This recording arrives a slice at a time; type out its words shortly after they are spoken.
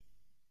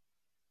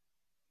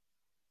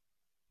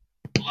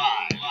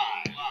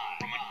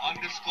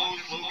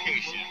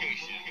location.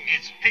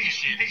 It's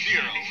Patient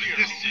Zero.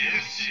 This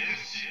is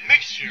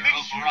Mixture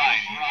of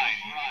Variety.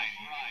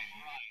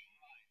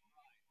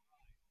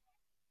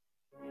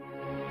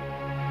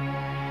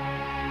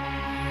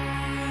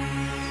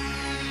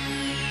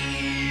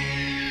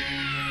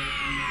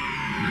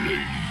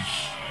 Ladies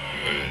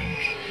and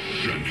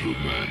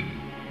gentlemen,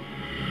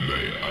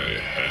 may I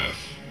have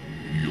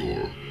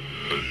your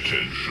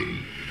attention,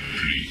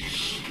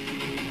 please?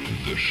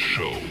 The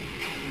show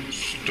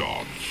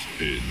starts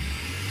in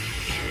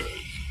 10,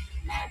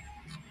 9,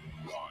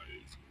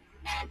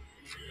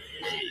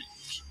 8,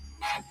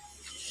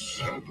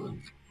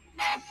 7,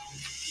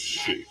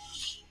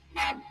 6,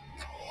 5,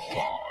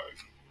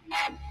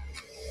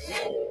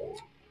 4,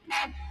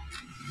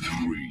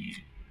 3,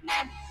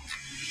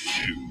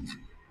 2,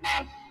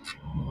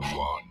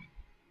 1,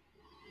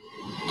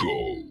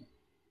 go.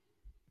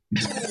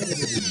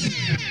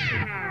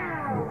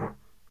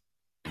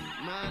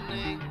 My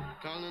name,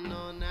 calling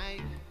all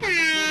night.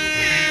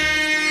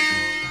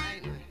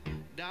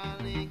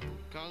 Darling,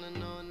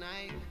 calling all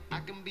night. I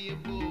can be a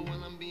bull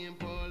when I'm being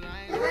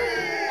polite.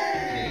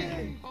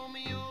 Okay, hold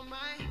me all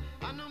night.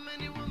 I know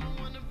many women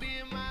wanna be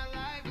in my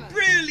life. Like,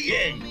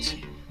 Brilliant!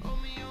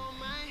 hold me all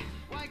night.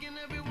 Why can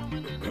every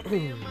woman end up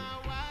being my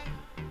wife?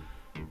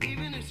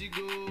 Even if she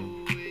go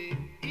away,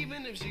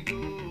 even if she go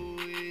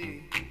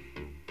away,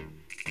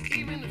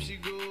 even if she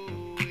go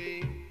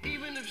away,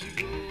 even if she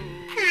go away.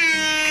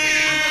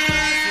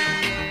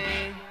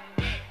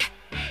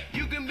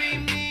 You can be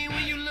mean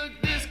when you look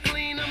this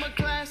clean. I'm a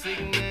classic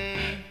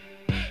man.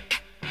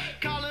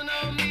 Calling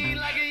on me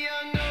like a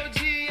young OG.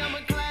 I'm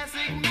a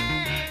classic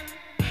man.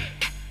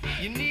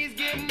 Your knees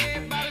get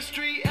made by the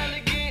street,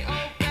 elegant,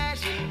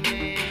 old-fashioned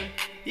man.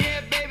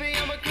 Yeah, baby,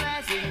 I'm a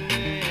classic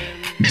man.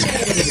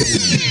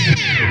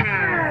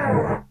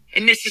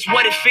 And this is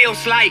what it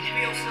feels like.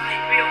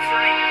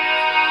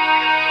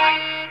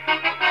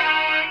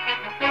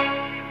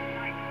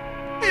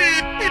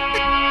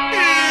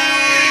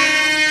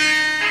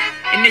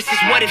 And this is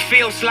what it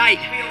feels like.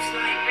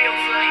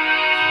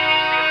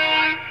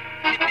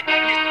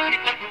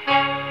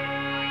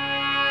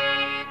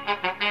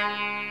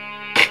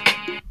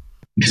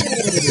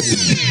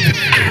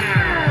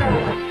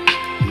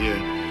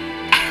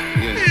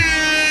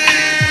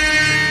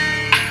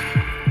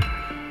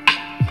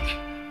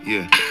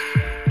 Yeah.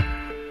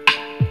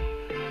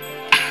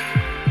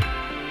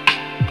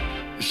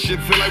 This shit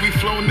feel like we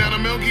floating down the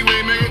Milky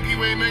Way, nigga.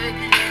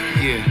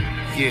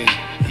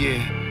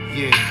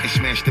 Yeah, and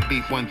smash the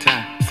beat one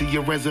time. See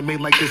your resume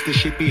like this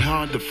shit be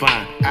hard to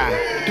find. I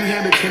do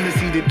have a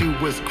tendency to do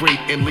what's great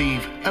and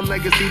leave a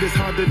legacy that's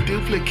hard to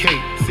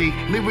duplicate. See,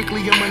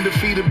 lyrically I'm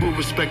undefeatable,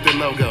 respect the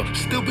logo.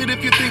 Stupid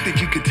if you think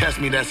that you could test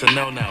me, that's a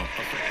no-no.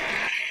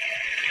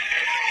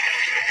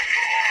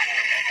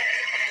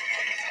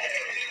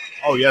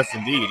 Oh, yes,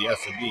 indeed.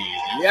 Yes, indeed.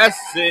 Yes,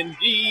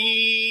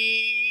 indeed.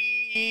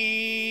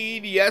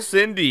 Yes,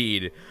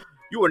 indeed.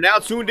 You are now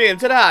tuned in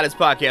to the hottest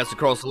podcast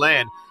across the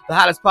land, the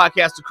hottest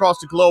podcast across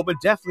the globe, and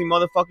definitely,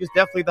 motherfuckers,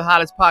 definitely the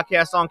hottest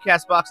podcast on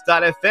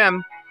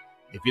Castbox.fm.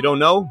 If you don't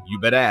know, you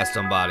better ask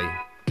somebody.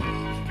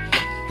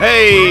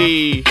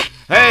 Hey.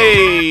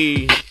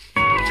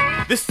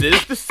 This is.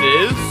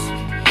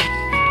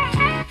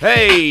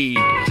 Hey.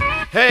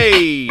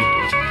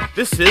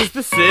 This is.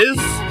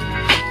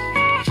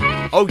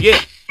 Oh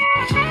yeah.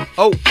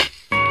 Oh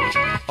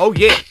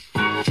yeah.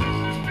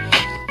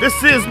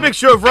 This is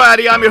Mixture of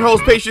Variety. I'm your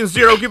host, Patient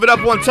Zero. Give it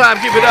up one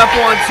time. Give it up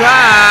one time.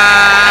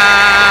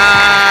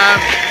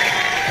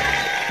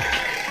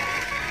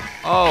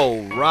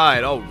 All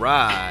right.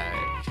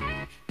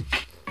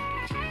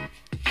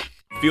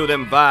 Feel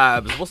them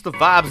vibes. What's the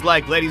vibes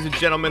like, ladies and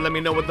gentlemen? Let me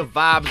know what the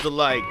vibes are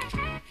like.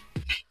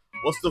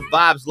 What's the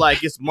vibes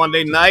like? It's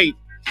Monday night.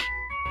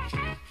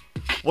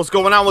 What's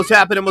going on? What's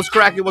happening? What's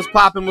cracking? What's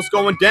popping? What's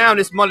going down?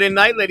 It's Monday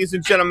night, ladies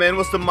and gentlemen.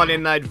 What's the Monday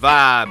night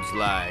vibes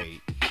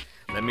like?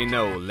 Let me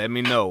know.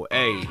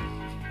 Hey.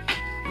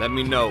 Let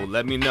me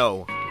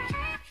know.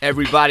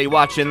 Everybody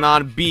watching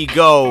on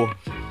Bigo.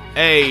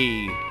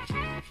 Hey.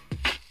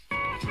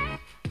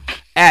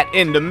 At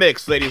In The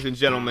Mix, ladies and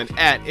gentlemen.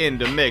 At In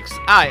The Mix.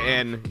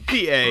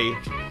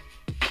 INDAMIX.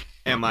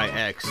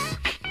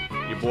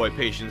 Your boy,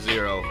 Patient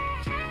Zero.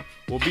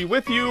 We'll be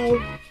with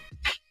you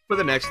for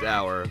the next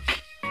hour.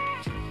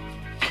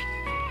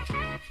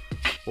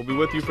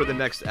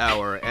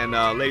 And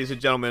ladies and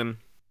gentlemen,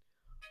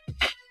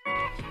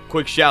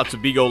 quick shout to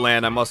Bigo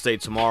Land. I must say,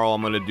 tomorrow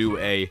I'm going to do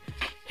a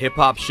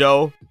hip-hop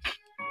show.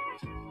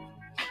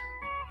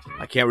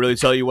 I can't really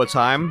tell you what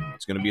time.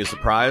 It's going to be a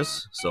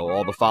surprise. So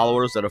all the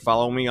followers that are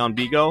following me on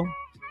Bigo,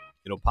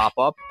 it'll pop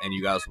up and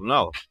you guys will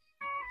know.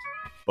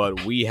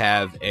 But we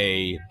have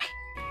a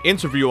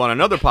interview on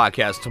another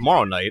podcast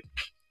tomorrow night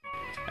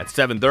at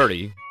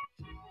 7:30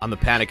 on the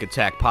Panic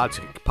Attack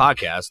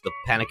podcast. The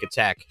Panic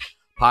Attack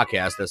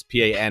podcast. That's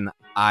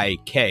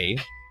PANIK.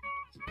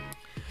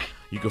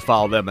 You can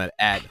follow them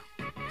at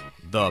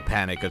the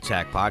Panic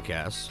Attack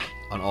podcast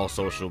on all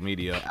social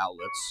media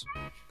outlets.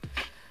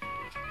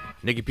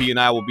 Nikki P and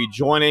I will be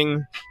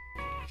joining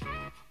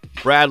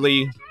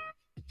Bradley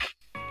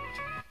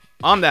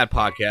On that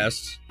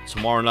podcast,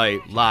 tomorrow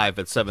night, live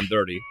at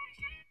 7:30,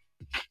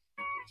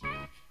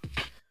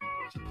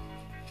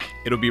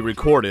 it'll be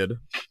recorded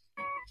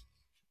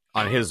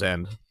on his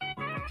end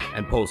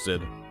and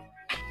posted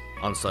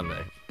on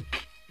Sunday.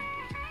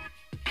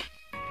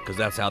 Because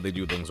that's how they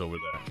do things over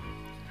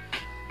there.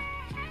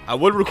 I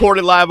would record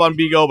it live on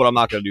Bigo, but I'm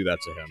not going to do that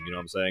to him. You know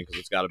what I'm saying? Because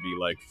it's got to be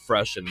like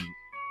fresh and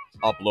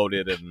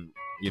uploaded and,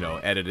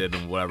 edited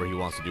and whatever he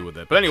wants to do with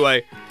it. But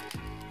anyway,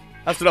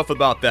 that's enough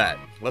about that.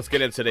 Let's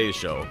get into today's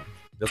show.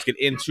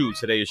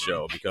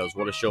 Because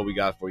what a show we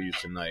got for you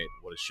tonight.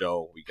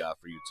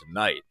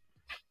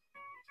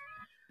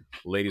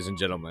 Ladies and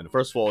gentlemen,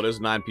 first of all, it is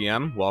 9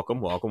 p.m.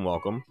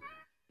 Welcome.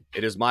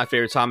 It is my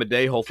favorite time of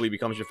day. Hopefully it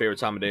becomes your favorite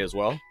time of day as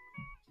well.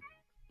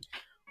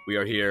 We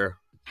are here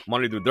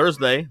Monday through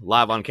Thursday,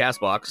 live on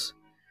CastBox.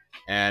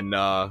 And,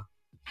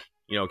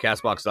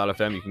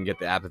 CastBox.fm, you can get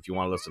the app if you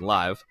want to listen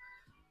live.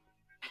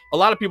 A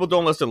lot of people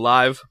don't listen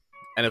live,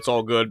 and it's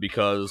all good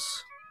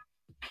because,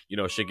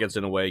 shit gets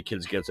in the way,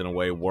 kids gets in the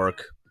way,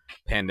 work,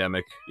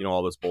 pandemic,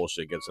 all this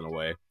bullshit gets in the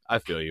way. I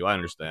feel you, I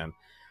understand.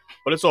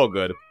 But it's all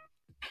good.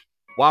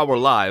 While we're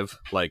live,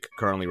 like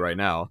currently right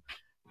now,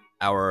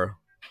 our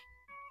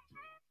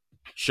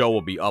show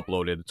will be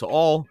uploaded to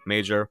all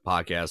major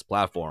podcast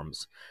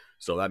platforms.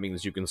 So that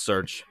means you can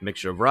search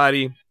Mixture of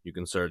Variety. You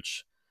can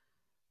search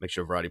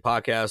Mixture of Variety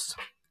Podcast.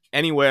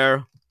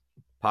 Anywhere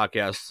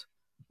podcast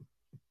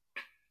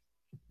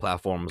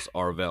platforms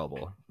are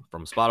available.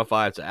 From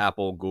Spotify to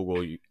Apple,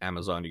 Google,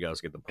 Amazon, you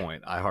guys get the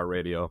point.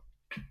 iHeartRadio.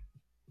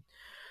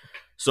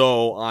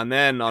 So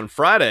on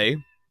Friday,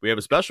 we have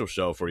a special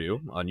show for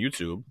you on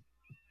YouTube,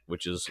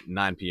 which is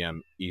 9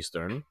 p.m.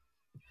 Eastern.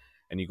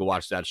 And you can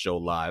watch that show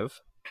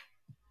live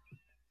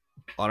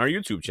on our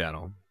YouTube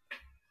channel.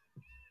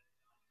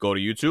 Go to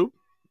YouTube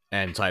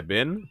and type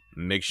in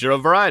Mixture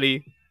of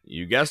Variety.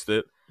 You guessed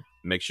it.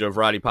 Mixture of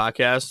Variety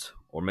Podcast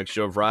or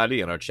Mixture of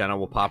Variety, and our channel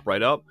will pop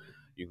right up.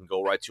 You can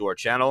go right to our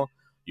channel.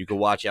 You can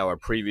watch our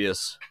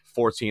previous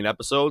 14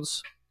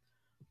 episodes.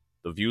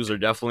 The views are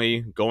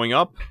definitely going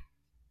up.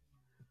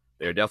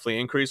 They're definitely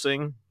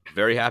increasing.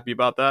 Very happy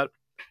about that.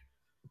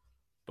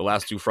 The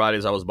last 2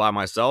 Fridays I was by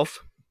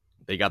myself.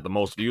 They got the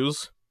most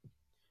views.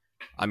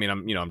 I mean,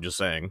 I'm just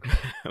saying.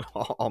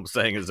 All I'm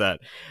saying is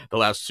that the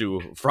last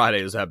 2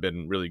 Fridays have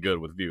been really good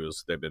with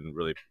views. They've been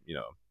really,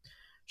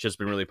 shit's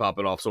been really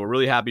popping off. So we're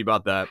really happy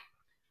about that.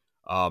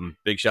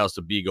 Big shouts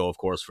to Bigo, of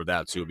course, for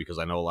that too, because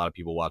I know a lot of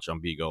people watch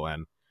on Bigo,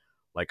 and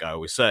like I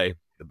always say,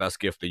 the best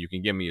gift that you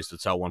can give me is to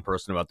tell one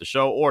person about the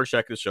show or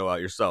check the show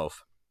out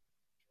yourself.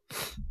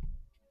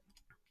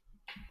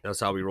 That's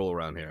how we roll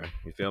around here.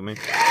 You feel me?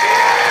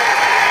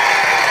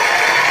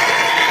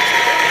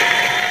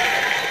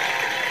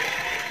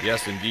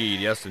 Yes,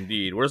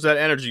 indeed. Where's that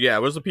energy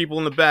at? Where's the people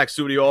in the back,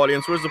 studio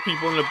audience? Where's the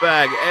people in the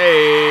back?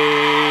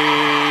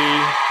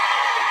 Hey!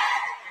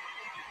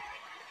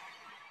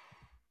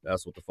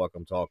 That's what the fuck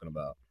I'm talking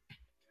about.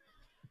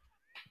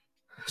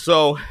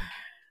 So,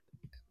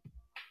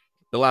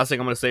 the last thing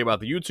I'm going to say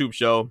about the YouTube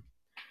show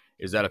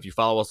is that if you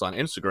follow us on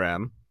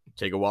Instagram,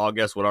 take a wild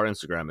guess what our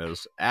Instagram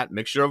is. At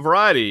Mixture of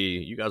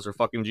Variety. You guys are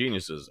fucking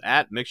geniuses.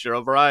 At Mixture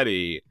of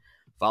Variety.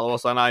 Follow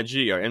us on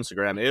IG. Our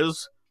Instagram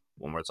is,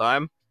 one more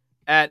time,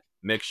 at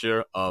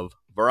Mixture of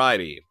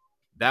Variety.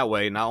 That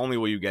way, not only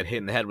will you get hit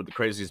in the head with the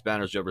craziest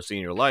banners you ever seen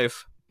in your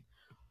life,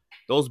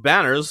 those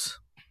banners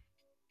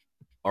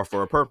are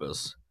for a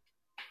purpose.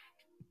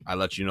 I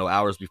let you know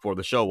hours before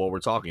the show what we're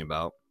talking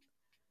about,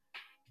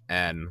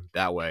 and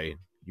that way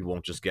you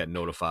won't just get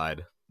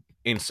notified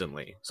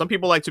instantly. Some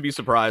people like to be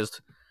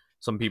surprised.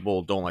 Some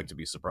people don't like to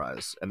be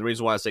surprised. And the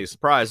reason why I say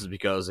surprise is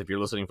because if you're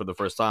listening for the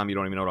first time, you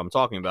don't even know what I'm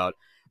talking about.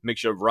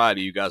 Mixture of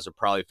Variety, you guys have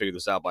probably figured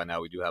this out by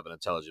now. We do have an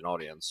intelligent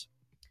audience.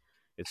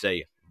 It's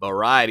a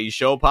variety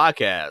show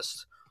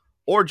podcast,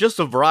 or just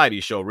a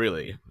variety show,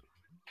 really.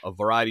 A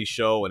variety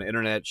show, an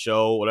internet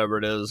show, whatever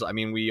it is. I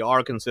mean, we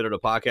are considered a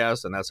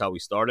podcast, and that's how we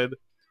started.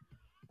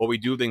 But we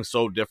do things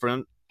so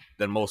different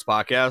than most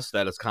podcasts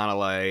that it's kind of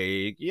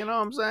like, you know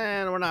what I'm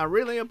saying? We're not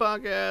really a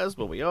podcast,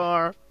 but we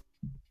are.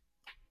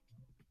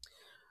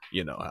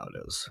 You know how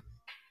it is.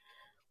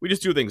 We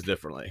just do things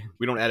differently.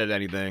 We don't edit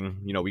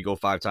anything. We go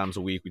 5 times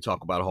a week. We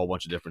talk about a whole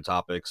bunch of different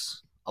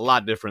topics. A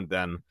lot different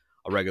than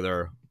a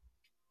regular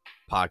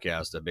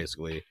podcast that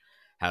basically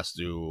has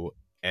to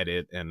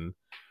edit and,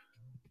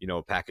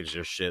 package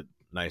their shit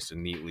nice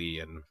and neatly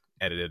and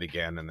edit it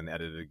again and then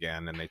edit it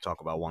again. And they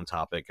talk about one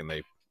topic and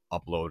they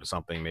upload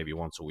something maybe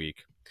once a week.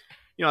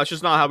 It's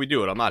just not how we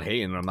do it. I'm not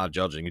hating. I'm not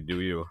judging. You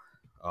do you.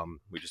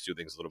 We just do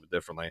things a little bit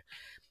differently.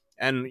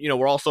 And,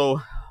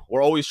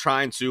 we're always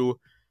trying to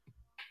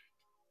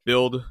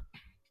build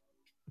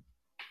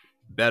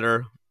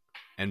better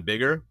and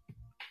bigger,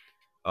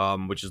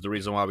 which is the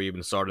reason why we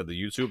even started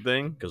the YouTube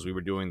thing, because we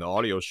were doing the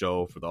audio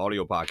show for the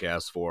audio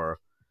podcast for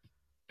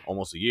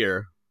almost a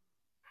year,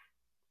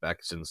 back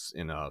since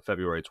in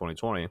February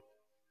 2020.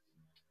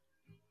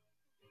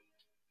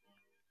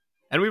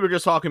 And we were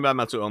just talking about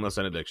mental illness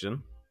and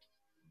addiction,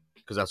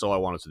 because that's all I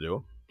wanted to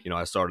do.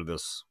 I started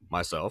this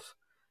myself,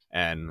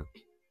 and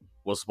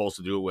was supposed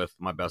to do it with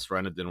my best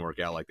friend. It didn't work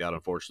out like that,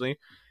 unfortunately.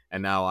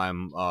 And now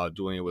I'm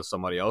doing it with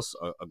somebody else,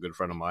 a good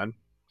friend of mine,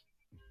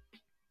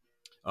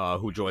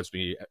 who joins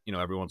me,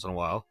 every once in a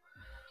while.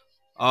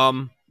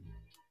 But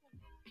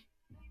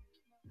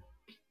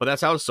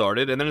that's how it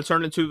started. And then it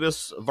turned into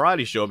this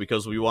variety show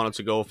because we wanted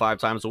to go 5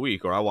 times a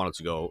week, or I wanted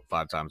to go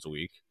 5 times a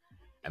week.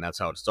 And that's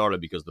how it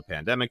started because the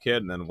pandemic hit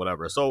and then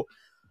whatever. So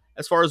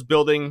as far as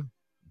building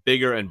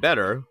bigger and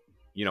better,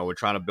 we're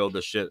trying to build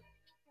this shit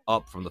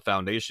up from the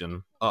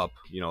foundation up,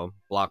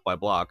 block by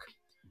block.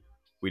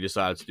 We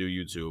decided to do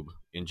YouTube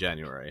in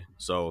January.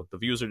 So the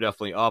views are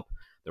definitely up.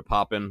 They're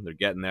popping. They're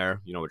getting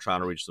there. We're trying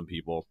to reach some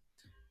people.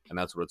 And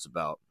that's what it's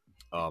about.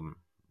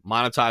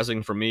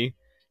 Monetizing for me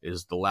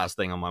is the last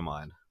thing on my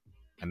mind.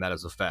 And that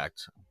is a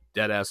fact.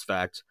 Dead-ass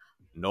fact.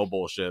 No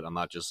bullshit. I'm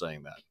not just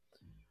saying that.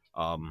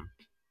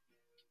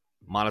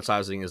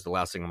 Monetizing is the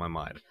last thing on my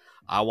mind.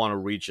 I want to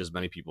reach as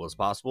many people as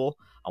possible.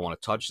 I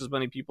want to touch as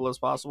many people as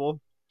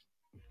possible.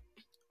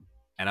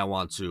 And I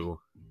want to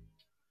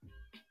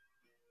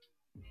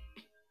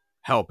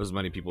help as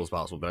many people as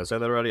possible. Did I say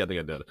that already? I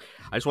think I did.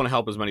 I just want to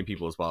help as many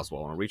people as possible.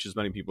 I want to reach as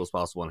many people as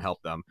possible and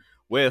help them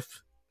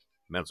with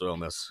mental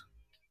illness,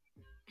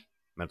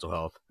 mental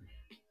health,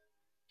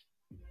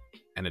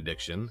 and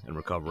addiction and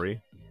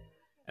recovery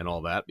and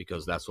all that,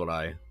 because that's what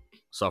I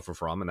suffer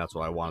from, and that's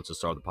why I wanted to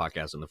start the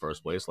podcast in the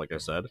first place, like I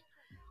said.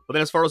 But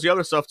then as far as the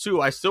other stuff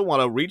too, I still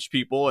want to reach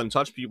people and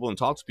touch people and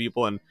talk to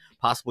people and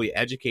possibly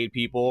educate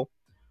people.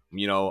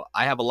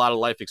 I have a lot of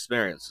life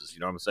experiences,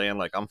 you know what I'm saying?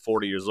 Like, I'm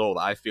 40 years old.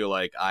 I feel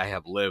like I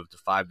have lived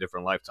 5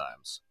 different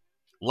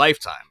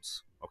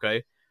lifetimes,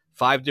 okay?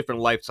 5 different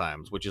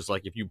lifetimes, which is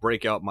like, if you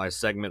break out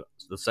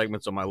the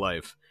segments of my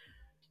life,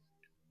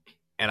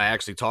 and I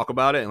actually talk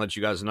about it and let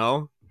you guys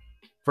know.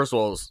 First of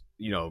all,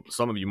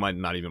 some of you might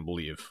not even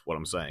believe what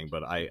I'm saying,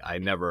 but I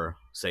never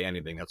say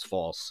anything that's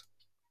false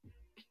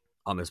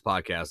on this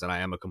podcast, and I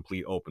am a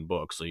complete open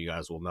book, so you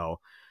guys will know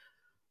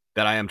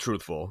that I am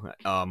truthful.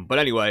 But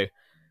anyway,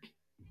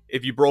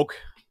 if you broke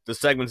the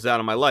segments down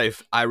in my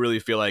life, I really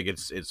feel like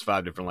it's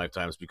 5 different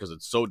lifetimes because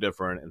it's so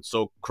different and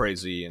so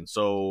crazy and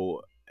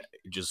so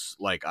just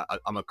like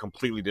I'm a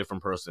completely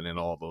different person in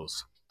all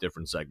those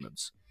different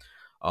segments.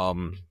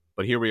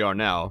 But here we are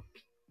now,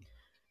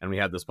 and we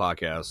have this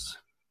podcast,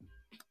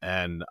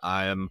 and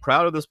I am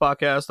proud of this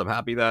podcast. I'm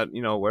happy that,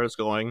 where it's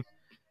going,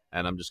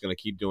 and I'm just going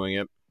to keep doing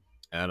it,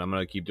 and I'm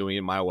going to keep doing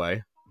it my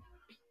way,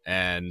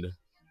 and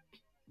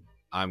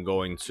I'm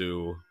going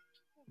to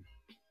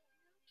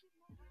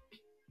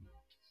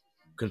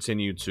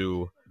continue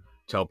to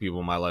tell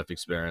people my life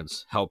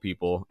experience, help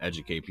people,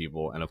 educate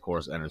people, and of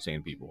course,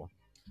 entertain people.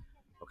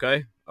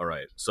 Okay? All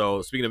right.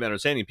 So speaking of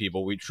entertaining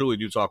people, we truly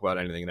do talk about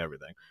anything and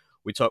everything.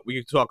 We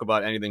can talk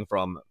about anything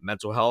from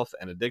mental health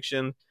and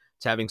addiction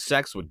to having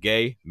sex with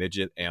gay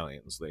midget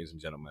aliens, ladies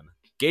and gentlemen.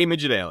 Gay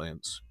midget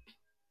aliens.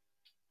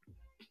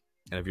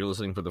 And if you're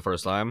listening for the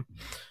first time,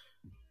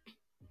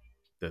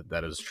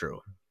 that is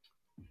true.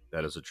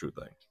 That is a true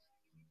thing.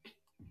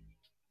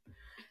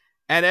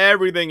 And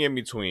everything in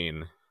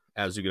between,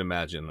 as you can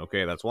imagine.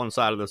 Okay, that's one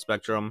side of the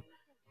spectrum.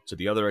 To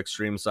the other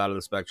extreme side of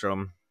the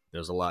spectrum,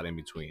 there's a lot in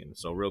between.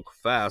 So real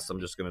fast, I'm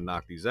just going to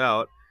knock these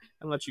out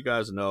and let you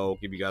guys know,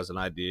 give you guys an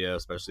idea,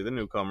 especially the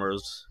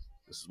newcomers.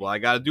 This is why I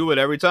got to do it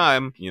every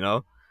time,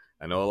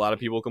 I know a lot of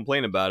people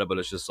complain about it, but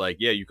it's just like,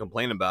 yeah, you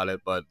complain about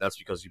it, but that's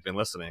because you've been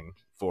listening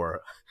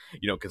for,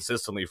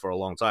 consistently for a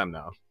long time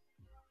now.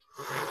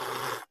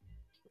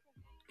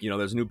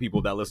 There's new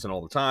people that listen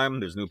all the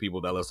time. There's new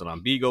people that listen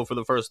on Bigo for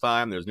the first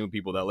time. There's new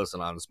people that listen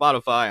on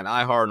Spotify and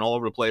iHeart and all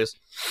over the place,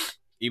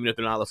 even if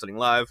they're not listening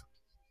live,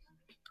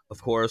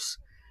 of course.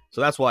 So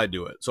that's why I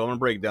do it. So I'm going to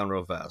break it down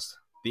real fast.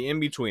 The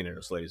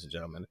in-betweeners, ladies and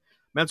gentlemen.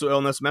 Mental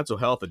illness, mental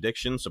health,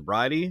 addiction,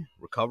 sobriety,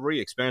 recovery,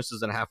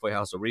 experiences in a halfway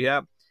house of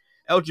rehab,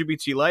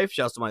 LGBT life,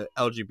 shouts to my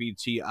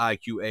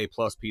LGBTIQA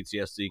plus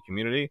PTSD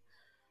community,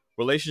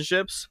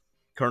 relationships,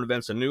 current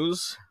events and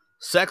news,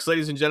 sex,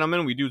 ladies and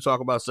gentlemen. We do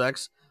talk about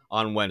sex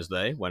on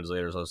Wednesday.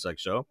 There's a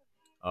sex show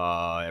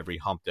every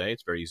hump day.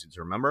 It's very easy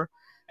to remember.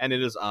 And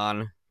it is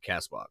on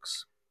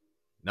CastBox.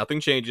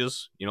 Nothing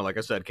changes. Like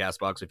I said,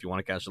 CastBox, if you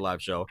want to catch the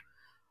live show,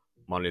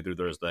 Monday through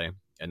Thursday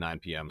at 9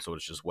 p.m. So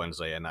it's just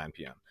Wednesday at 9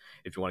 p.m.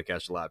 if you want to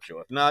catch the live show.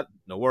 If not,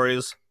 no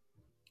worries.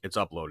 It's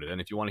uploaded. And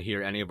if you want to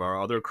hear any of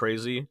our other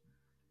crazy,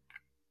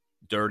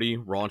 dirty,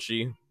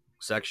 raunchy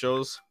sex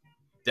shows,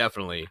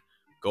 definitely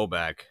go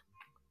back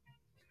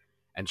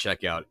and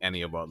check out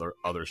any of our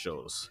other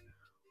shows.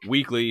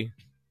 Weekly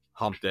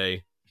hump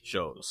day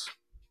shows.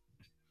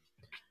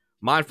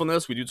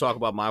 Mindfulness. We do talk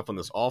about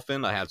mindfulness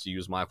often. I had to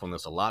use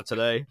mindfulness a lot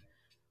today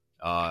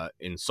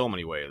in so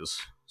many ways.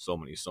 So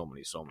many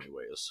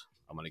ways.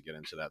 I'm going to get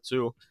into that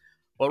too.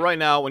 But right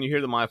now, when you hear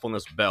the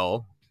mindfulness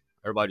bell,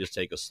 everybody just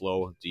take a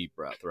slow, deep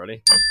breath.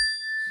 Ready?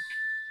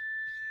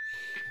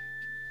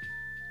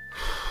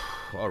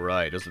 All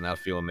right. Doesn't that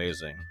feel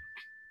amazing?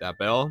 That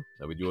bell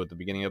that we do at the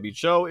beginning of each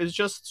show is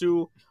just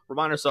to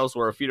remind ourselves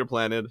where our feet are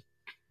planted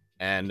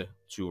and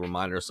to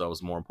remind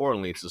ourselves, more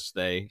importantly, to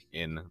stay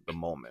in the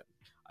moment.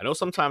 I know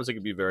sometimes it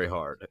can be very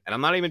hard. And I'm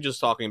not even just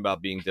talking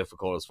about being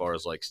difficult as far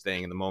as like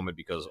staying in the moment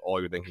because all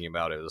you're thinking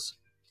about is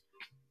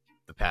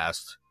the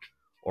past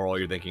or all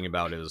you're thinking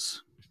about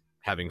is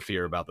having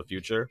fear about the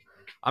future.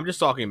 I'm just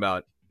talking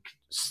about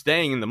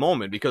staying in the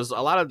moment because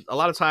a lot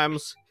of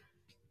times,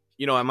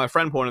 you know, and my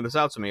friend pointed this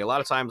out to me, a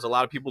lot of times a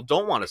lot of people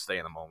don't want to stay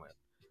in the moment.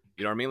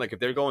 You know what I mean? Like if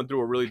they're going through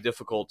a really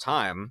difficult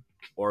time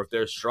or if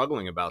they're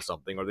struggling about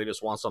something or they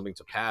just want something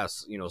to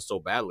pass, you know, so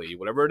badly,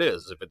 whatever it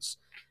is, if it's,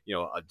 you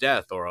know, a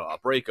death or a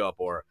breakup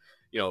or,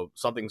 you know,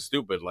 something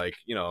stupid like,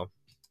 you know,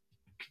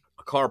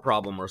 a car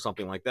problem or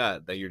something like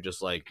that, that you're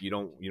just like, you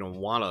don't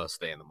want to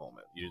stay in the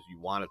moment. You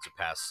want it to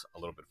pass a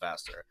little bit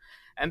faster.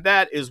 And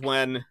that is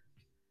when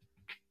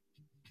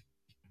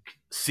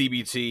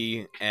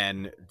CBT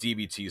and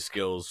DBT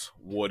skills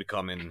would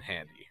come in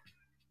handy.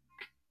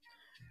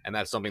 And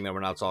that's something that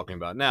we're not talking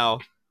about now,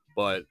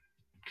 but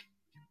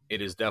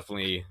it is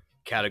definitely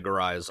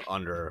categorized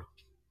under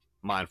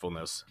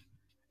mindfulness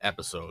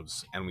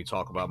episodes, and we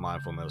talk about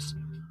mindfulness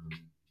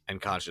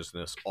and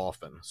consciousness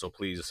often, so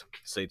please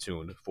stay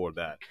tuned for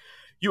that.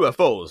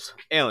 UFOs,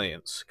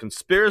 aliens,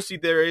 conspiracy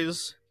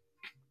theories.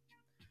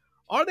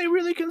 Are they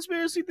really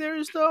conspiracy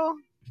theories, though?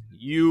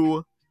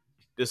 You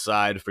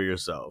decide for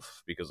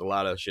yourself, because a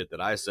lot of shit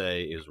that I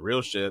say is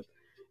real shit,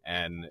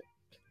 and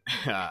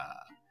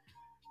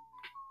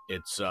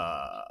it's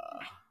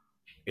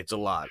a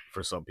lot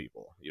for some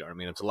people. You know what I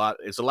mean? It's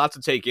a lot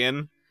to take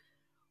in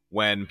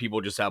when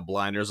people just have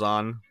blinders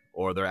on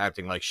or they're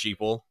acting like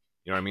sheeple.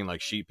 You know what I mean? Like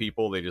sheep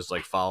people, they just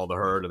like follow the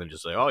herd and then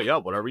just say, oh yeah,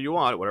 whatever you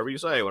want, whatever you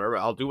say, whatever,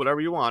 I'll do whatever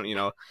you want, you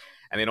know,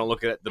 and they don't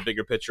look at the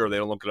bigger picture or they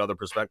don't look at other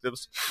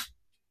perspectives.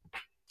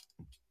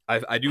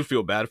 I do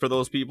feel bad for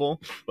those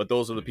people, but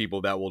those are the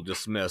people that will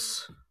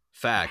dismiss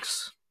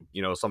facts,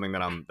 you know, something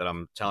that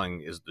I'm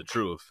telling is the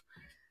truth.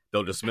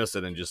 They'll dismiss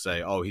it and just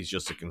say, oh, he's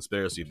just a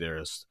conspiracy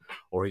theorist,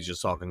 or he's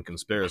just talking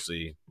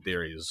conspiracy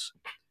theories.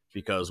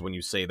 Because when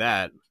you say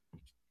that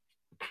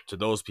to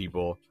those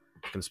people,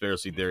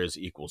 conspiracy theories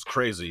equals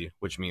crazy,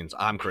 which means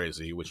I'm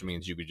crazy, which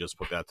means you could just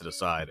put that to the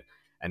side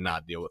and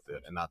not deal with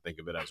it and not think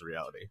of it as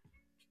reality.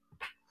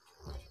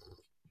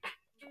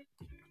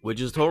 Which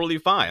is totally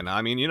fine.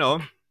 I mean, you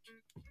know,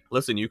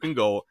 listen, you can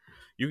go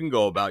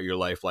about your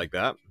life like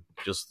that,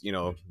 just, you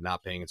know,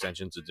 not paying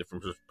attention to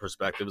different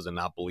perspectives and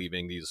not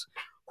believing these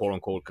quote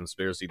unquote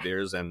conspiracy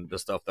theories and the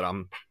stuff that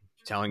I'm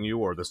telling you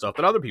or the stuff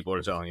that other people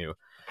are telling you.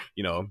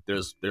 You know,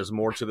 there's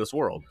more to this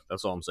world.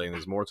 That's all I'm saying.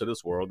 There's more to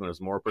this world and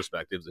there's more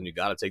perspectives, and you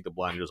got to take the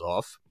blinders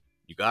off.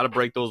 You got to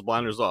break those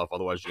blinders off.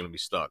 Otherwise, you're going to be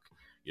stuck.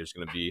 You're just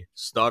going to be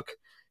stuck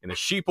in a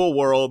sheeple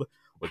world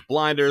with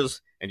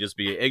blinders and just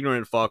be an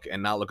ignorant fuck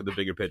and not look at the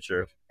bigger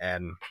picture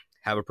and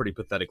have a pretty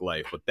pathetic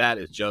life. But that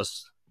is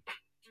just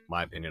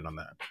my opinion on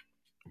that.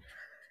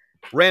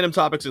 Random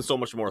topics and so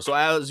much more. So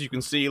as you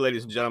can see,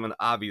 ladies and gentlemen,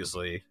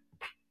 obviously,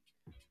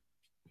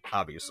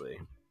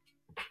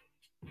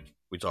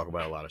 we talk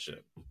about a lot of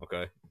shit,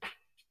 okay?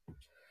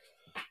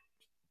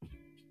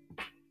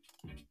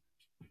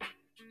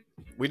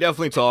 We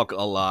definitely talk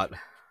a lot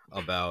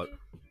about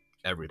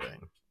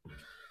everything.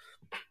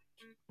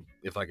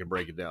 If I could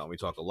break it down, we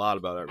talk a lot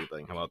about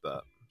everything. How about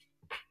that?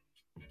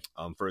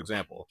 For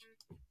example,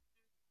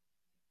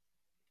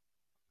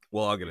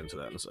 well, I'll get into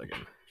that in a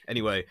second.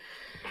 Anyway,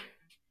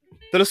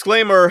 the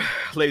disclaimer,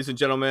 ladies and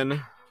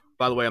gentlemen.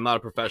 By the way, I'm not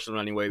a professional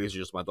in any way. These are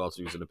just my thoughts,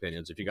 views, and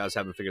opinions. If you guys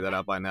haven't figured that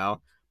out by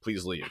now,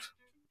 please leave.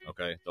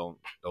 Okay? Don't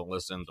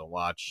listen, don't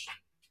watch.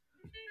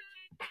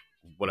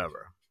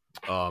 Whatever.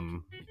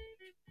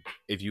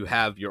 If you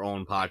have your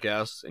own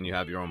podcast and you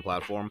have your own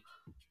platform,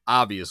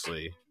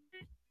 obviously,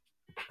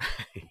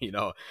 you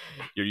know,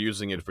 you're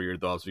using it for your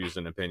thoughts, views,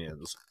 and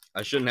opinions.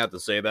 I shouldn't have to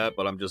say that,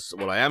 but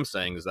what I am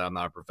saying is that I'm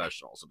not a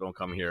professional. So don't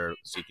come here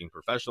seeking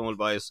professional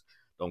advice.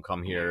 Don't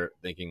come here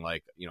thinking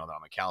like, you know, that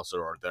I'm a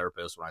counselor or a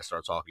therapist when I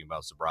start talking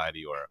about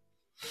sobriety or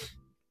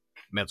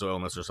mental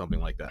illness or something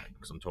like that.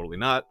 Because I'm totally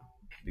not.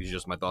 These are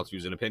just my thoughts,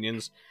 views, and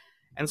opinions.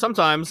 And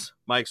sometimes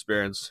my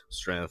experience,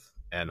 strength,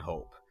 and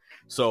hope.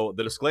 So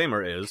the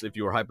disclaimer is, if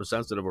you are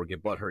hypersensitive or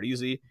get butthurt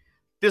easy,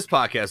 this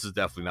podcast is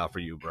definitely not for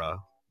you, bruh.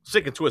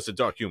 Sick and twisted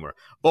dark humor,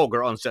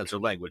 vulgar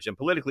uncensored language, and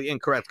politically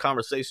incorrect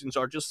conversations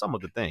are just some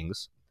of the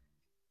things,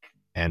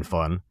 and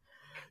fun,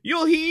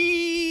 you'll hear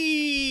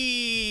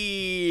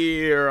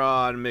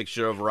on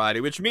Mixture of Variety,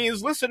 which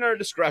means listener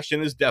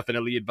discretion is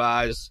definitely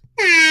advised.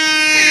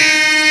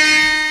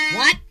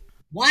 What?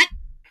 What?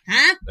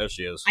 Huh? There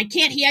she is. I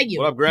can't hear you.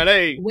 What up,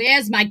 Granny?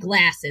 Where's my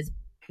glasses?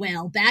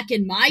 Well, back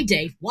in my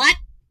day. What?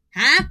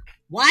 Huh?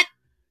 What?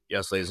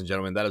 Yes, ladies and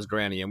gentlemen, that is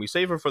Granny, and we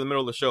save her for the middle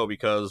of the show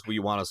because we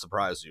want to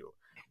surprise you.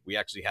 We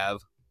actually have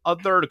a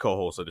third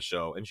co-host of the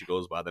show, and she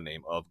goes by the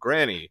name of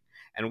Granny.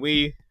 And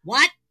we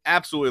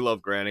absolutely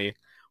love Granny.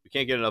 We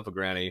can't get enough of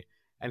Granny,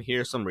 and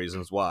here's some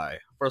reasons why.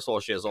 First of all,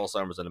 she has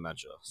Alzheimer's and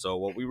dementia. So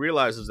what we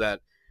realized is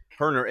that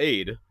her and her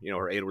aide, you know,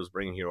 her aide was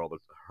bringing her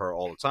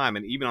all the time,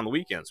 and even on the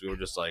weekends, we were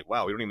just like,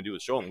 wow, we don't even do the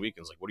show on the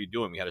weekends. Like, what are you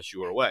doing? We had to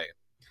shoo her away.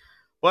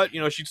 But,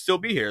 you know, she'd still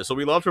be here, so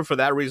we loved her for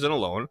that reason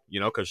alone, you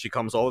know, because she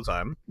comes all the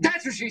time.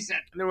 That's what she said.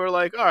 And then we were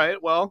like, all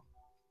right, well,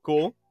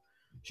 cool.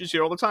 She's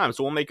here all the time,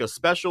 so we'll make a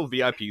special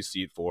VIP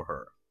seat for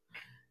her.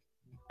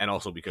 And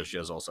also because she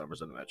has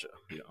Alzheimer's and dementia,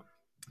 you know.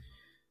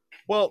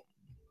 Well,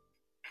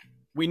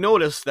 we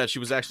noticed that she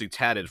was actually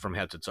tatted from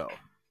head to toe.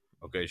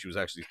 Okay, she was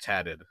actually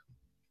tatted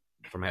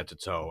from head to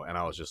toe, and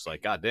I was just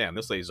like, God damn,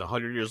 this lady's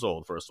 100 years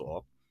old, first of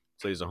all.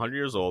 This lady's 100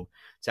 years old,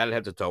 tatted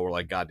head to toe. We're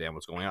like, God damn,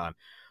 what's going on?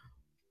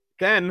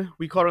 Then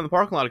we caught her in the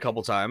parking lot a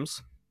couple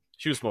times.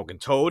 She was smoking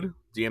Toad,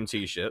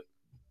 DMT shit.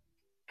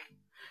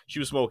 She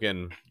was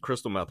smoking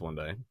crystal meth one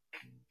day,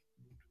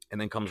 and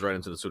then comes right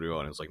into the studio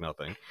audience like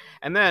nothing.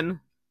 And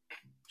then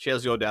she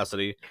has the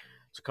audacity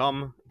to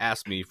come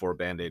ask me for a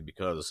Band-Aid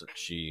because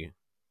she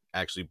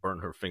actually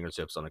burnt her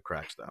fingertips on a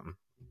crack stem.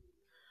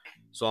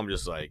 So I'm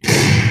just like,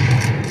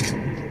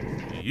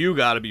 you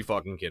gotta be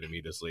fucking kidding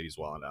me. This lady's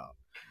wilding out.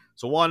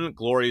 So one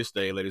glorious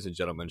day, ladies and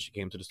gentlemen, she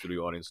came to the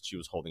studio audience and she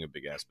was holding a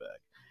big ass bag.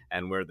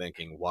 And we're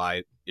thinking,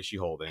 why is she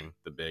holding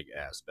the big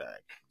ass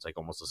bag? It's like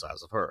almost the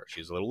size of her.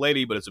 She's a little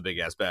lady, but it's a big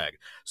ass bag.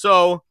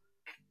 So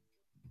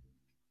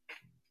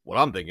what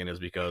I'm thinking is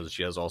because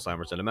she has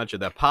Alzheimer's and dementia,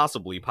 that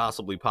possibly,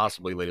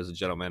 ladies and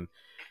gentlemen,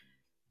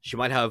 she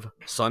might have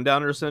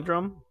Sundowner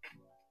syndrome.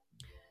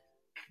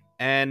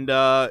 And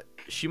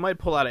she might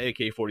pull out an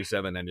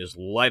AK-47 and just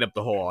light up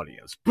the whole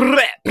audience.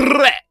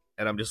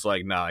 And I'm just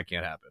like, nah, it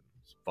can't happen.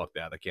 Fuck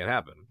that. That can't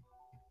happen.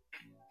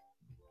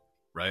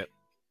 Right?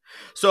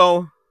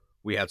 So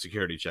we had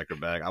security check her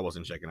bag. I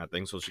wasn't checking that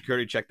thing. So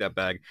security checked that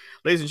bag.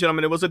 Ladies and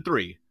gentlemen, it was a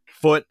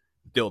 3-foot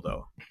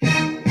dildo.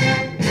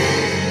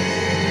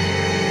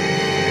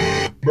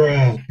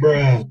 Bruh.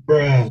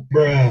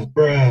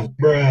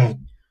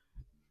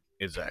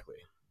 Exactly.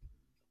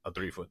 A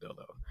 3-foot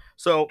dildo.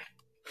 So,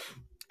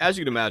 as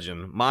you can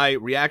imagine, my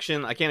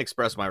reaction, I can't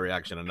express my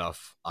reaction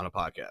enough on a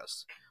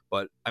podcast.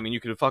 But, I mean, you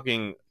could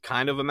fucking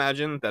kind of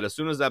imagine that as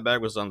soon as that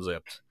bag was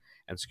unzipped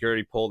and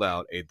security pulled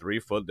out a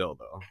 3-foot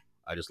dildo,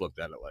 I just looked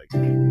at it like...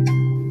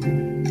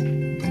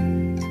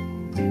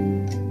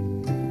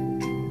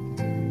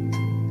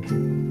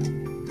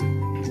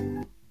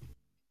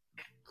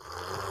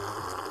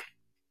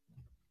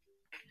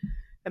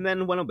 and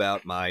then went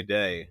about my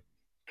day.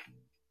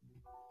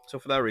 So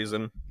for that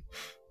reason,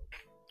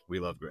 we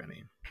love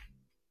Granny.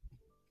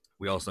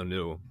 We also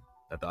knew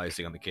that the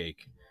icing on the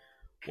cake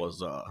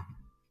was her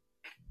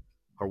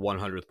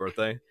 100th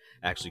birthday.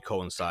 Actually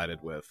coincided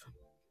with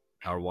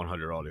our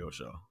 100th audio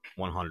show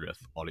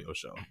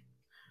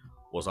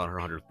was on her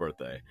 100th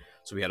birthday.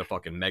 So we had a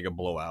fucking mega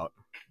blowout.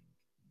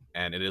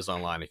 And it is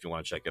online if you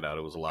want to check it out.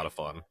 It was a lot of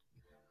fun.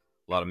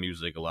 A lot of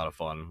music, a lot of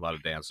fun, a lot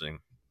of dancing.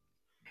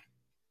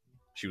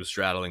 She was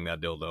straddling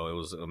that dildo. It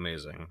was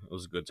amazing. It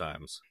was good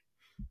times.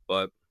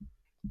 But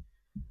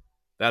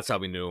that's how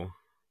we knew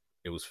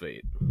it was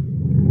fate.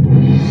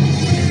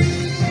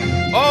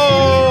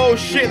 Oh,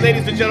 shit,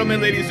 ladies and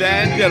gentlemen, we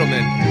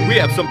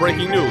have some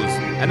breaking news.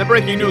 And the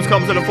breaking news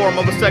comes in the form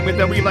of a segment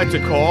that we like to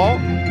call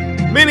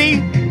Mini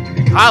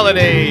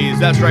Holidays.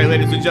 That's right,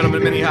 ladies and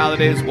gentlemen, Mini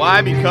Holidays.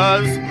 Why?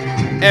 Because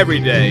every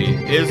day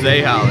is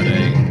a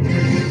holiday.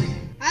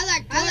 I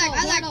like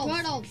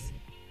turtles.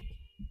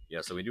 Yeah,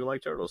 so we do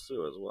like turtles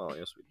too as well.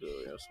 Yes, we do.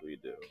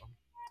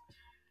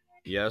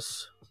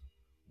 Yes,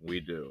 we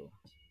do.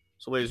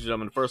 So, ladies and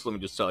gentlemen, first let me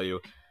just tell you,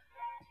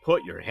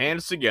 put your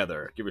hands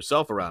together. Give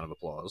yourself a round of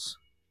applause.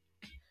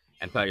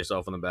 And pat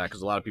yourself on the back,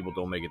 because a lot of people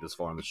don't make it this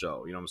far in the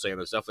show. You know what I'm saying?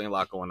 There's definitely a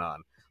lot going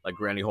on. Like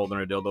Granny holding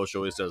her dildo, she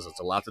always says it's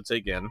a lot to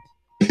take in.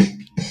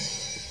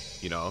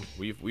 You know,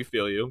 we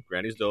feel you.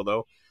 Granny's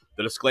dildo.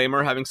 The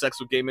disclaimer, having sex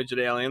with gay midget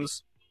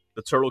aliens.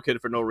 The turtle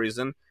kid for no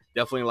reason.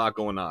 Definitely a lot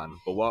going on.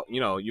 But, well, you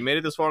know, you made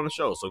it this far on the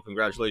show, so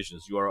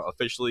congratulations. You are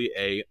officially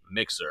a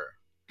mixer.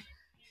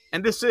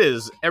 And this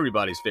is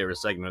everybody's favorite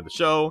segment of the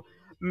show,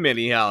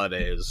 Mini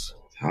Holidays.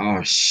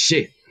 Oh,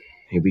 shit.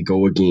 Here we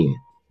go again.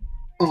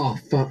 Oh,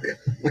 fuck.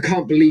 I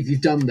can't believe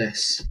you've done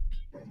this.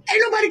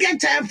 Ain't nobody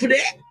got time for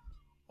that.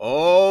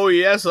 Oh,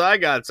 yes, I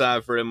got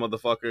time for it,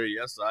 motherfucker.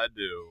 Yes, I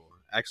do.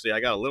 Actually,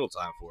 I got a little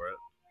time for it.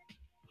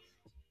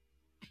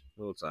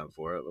 Little time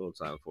for it.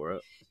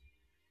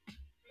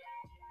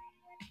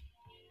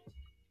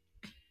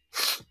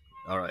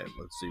 All right,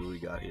 let's see what we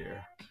got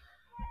here.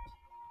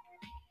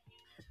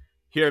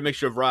 Here at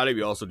Mixture of Variety,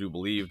 we also do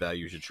believe that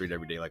you should treat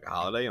every day like a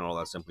holiday, and all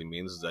that simply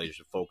means is that you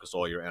should focus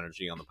all your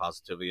energy on the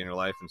positivity in your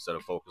life instead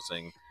of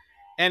focusing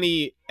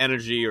any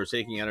energy or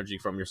taking energy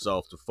from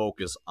yourself to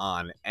focus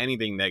on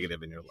anything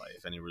negative in your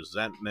life, any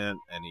resentment,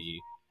 any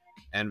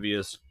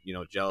envious,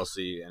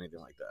 jealousy, anything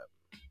like that.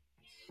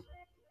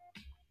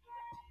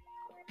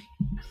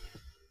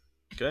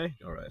 Okay,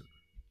 all right.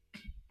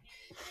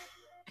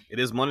 It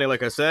is Monday,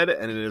 like I said,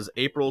 and it is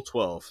April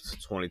 12th,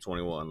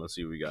 2021. Let's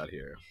see what we got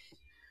here.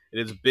 It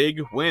is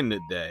Big Wind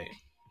Day.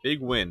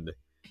 Big Wind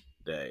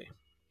Day.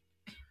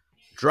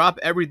 Drop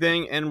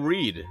everything and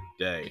read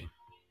day.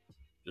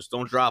 Just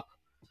don't drop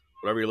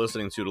whatever you're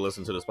listening to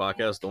listen to this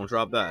podcast. Don't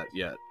drop that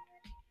yet.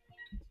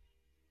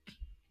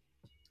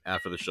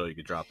 After the show, you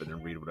can drop it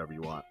and read whatever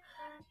you want.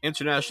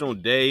 International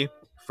Day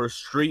for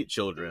Street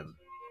Children.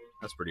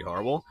 That's pretty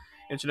horrible.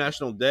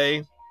 International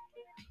Day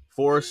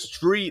for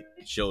Street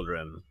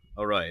Children.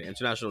 All right,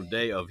 International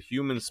Day of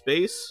Human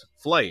Space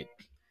Flight.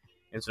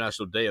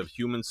 International Day of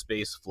Human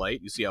Space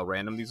Flight. You see how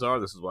random these are?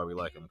 This is why we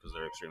like them, because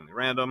they're extremely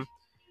random.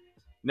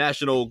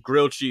 National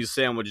Grilled Cheese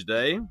Sandwich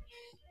Day.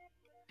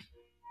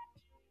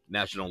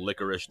 National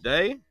Licorice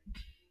Day.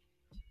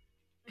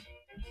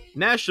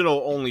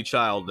 National Only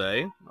Child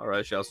Day. All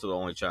right, shouts to the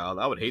only child.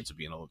 I would hate to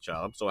be an only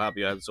child. I'm so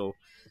happy I had so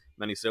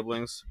many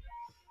siblings.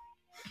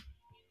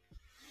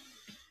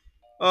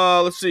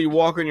 Let's see.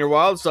 Walk on Your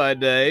Wild Side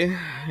Day.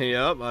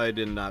 Yep, I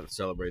did not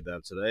celebrate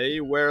that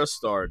today. Wear a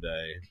Star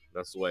Day.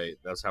 That's the way.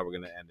 That's how we're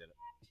gonna end it.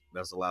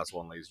 That's the last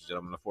one, ladies and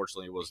gentlemen.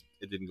 Unfortunately,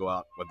 it didn't go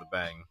out with a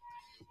bang.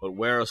 But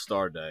Wear a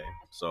Star Day.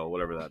 So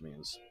whatever that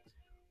means.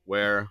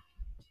 Wear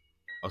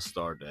a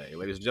Star Day,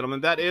 ladies and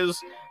gentlemen. That is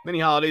mini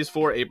holidays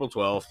for April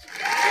 12th.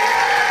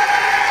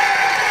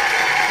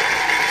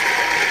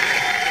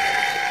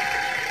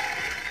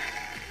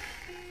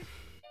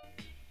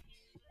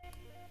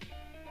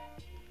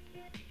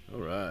 All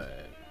right.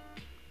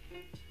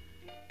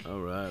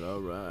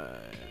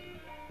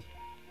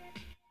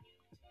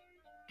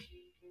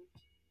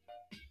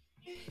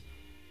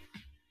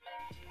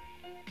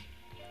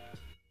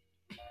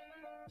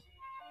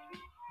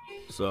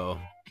 So,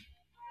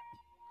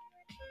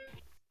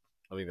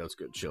 I think that's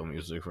good chill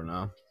music for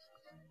now.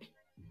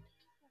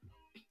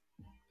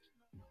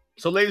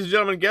 So, ladies and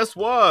gentlemen, guess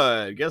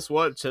what? Guess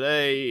what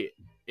today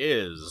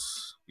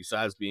is?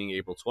 Besides being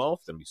April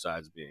 12th and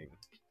besides being,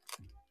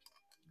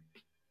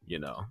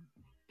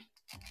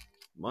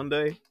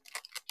 Monday.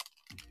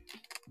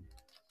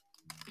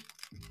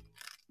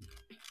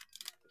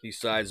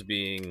 Besides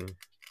being,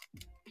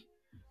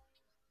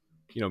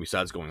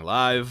 besides going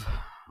live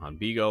on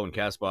Bigo and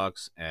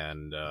Castbox,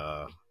 and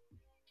I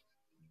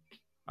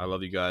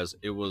love you guys.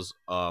 It was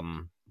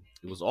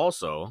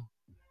also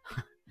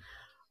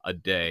a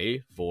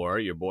day for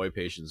your boy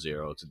Patient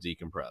Zero to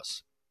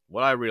decompress.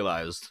 What I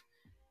realized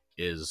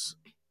is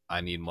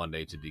I need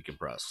Monday to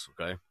decompress.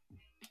 Okay,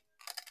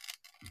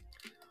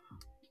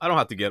 I don't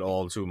have to get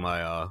all into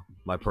my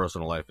my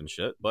personal life and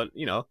shit, but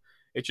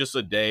it's just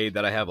a day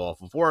that I have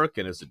off of work,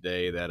 and it's a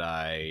day that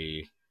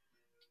I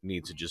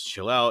need to just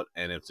chill out,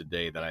 and it's a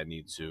day that I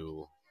need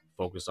to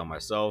focus on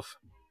myself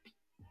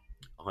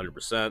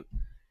 100%,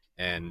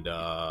 and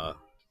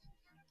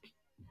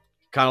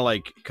kind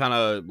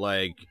of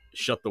like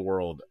shut the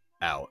world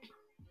out,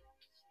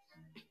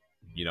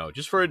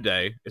 just for a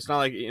day. It's not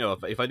like,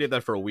 if I did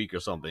that for a week or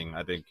something,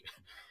 I think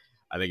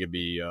it'd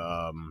be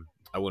I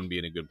wouldn't be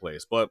in a good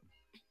place. But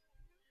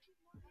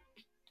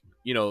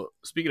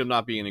speaking of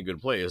not being in a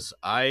good place,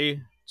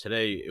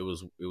 today it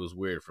was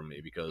weird for me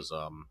because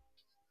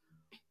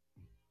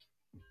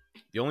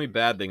the only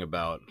bad thing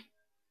about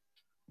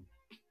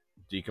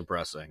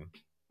decompressing,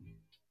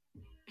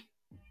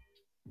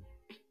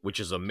 which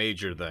is a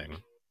major thing,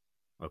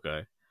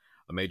 okay,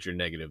 a major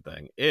negative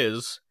thing,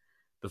 is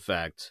the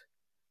fact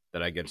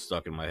that I get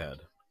stuck in my head.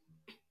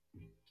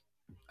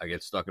 I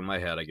get stuck in my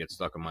head. I get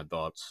stuck in my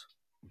thoughts.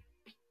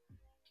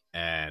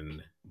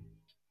 And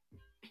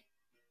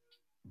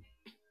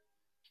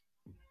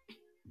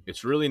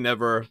it's really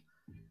never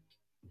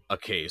a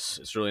case.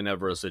 It's really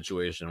never a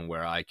situation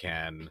where I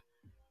can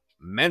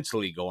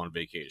mentally go on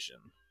vacation.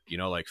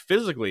 Like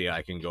physically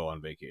I can go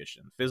on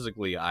vacation.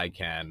 Physically I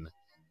can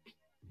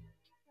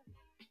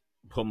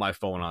put my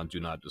phone on Do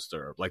Not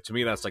Disturb. Like, to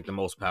me, that's like the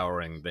most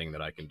powering thing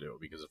that I can do.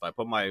 Because if I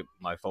put my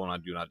phone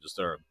on Do Not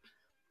Disturb,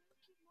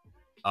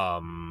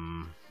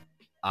 I'm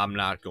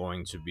not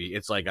going to be...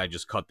 It's like I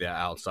just cut the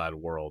outside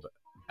world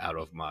out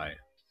of my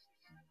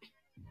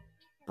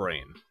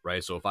brain,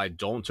 right? So if I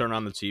don't turn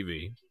on the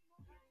TV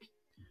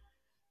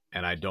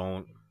and I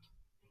don't,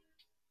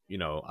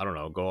 I don't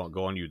know,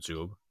 go on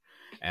YouTube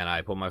and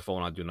I put my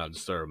phone on Do Not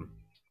Disturb,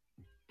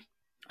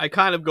 I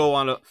kind of go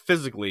on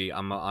physically,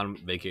 I'm on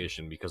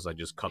vacation because I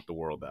just cut the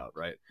world out,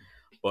 right?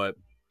 But,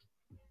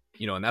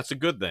 and that's a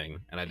good thing,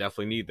 and I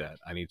definitely need that.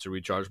 I need to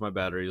recharge my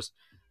batteries.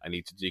 I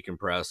need to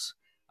decompress.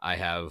 I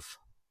have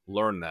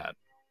learned that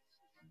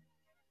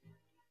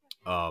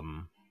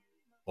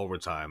over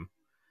time.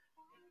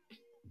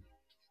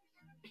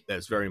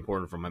 That's very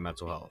important for my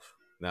mental health.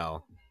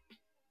 Now,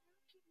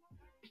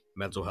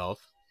 mental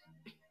health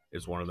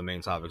is one of the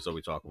main topics that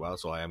we talk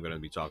about, so I am going to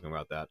be talking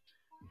about that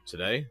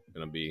today. I'm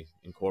going to be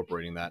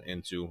incorporating that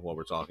into what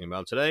we're talking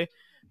about today,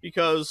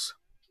 because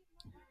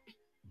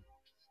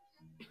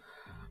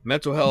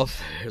mental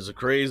health is a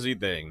crazy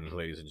thing,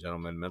 ladies and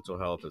gentlemen. Mental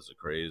health is a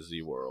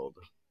crazy world.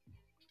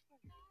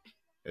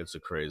 It's a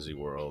crazy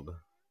world.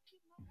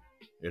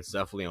 It's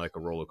definitely like a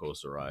roller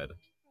coaster ride.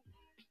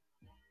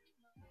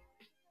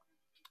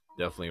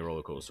 Definitely a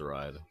roller coaster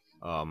ride.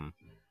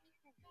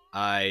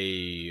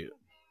 I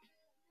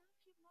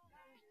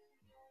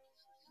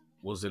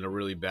was in a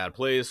really bad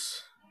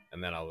place,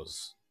 and then I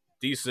was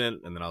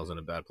decent, and then I was in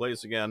a bad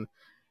place again,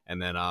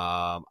 and then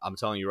I'm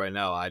telling you right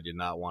now, I did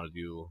not want to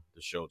do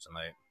the show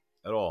tonight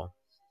at all.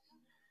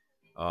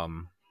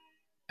 And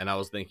I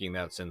was thinking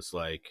that since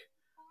like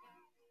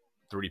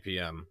 3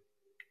 p.m.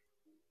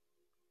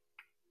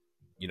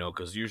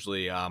 Because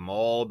usually I'm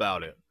all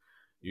about it.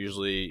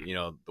 Usually, you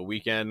know, the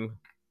weekend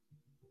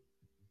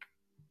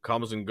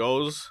comes and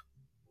goes.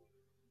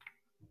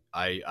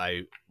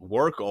 I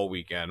work all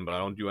weekend, but I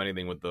don't do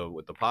anything with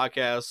the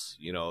podcast.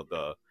 You know,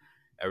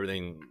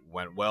 everything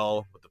went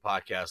well with the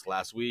podcast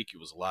last week. It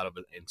was a lot of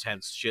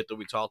intense shit that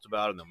we talked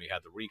about, and then we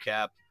had the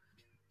recap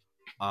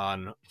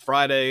on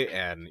Friday,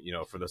 and you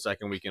know, for the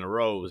second week in a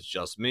row, it was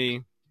just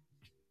me,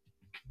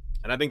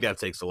 and I think that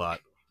takes a lot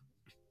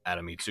out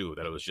of me too,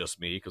 that it was just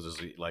me, because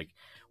it's like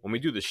when we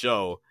do the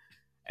show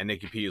and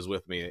Nikki P is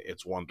with me,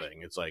 it's one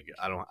thing. It's like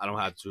I don't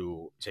have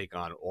to take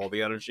on all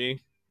the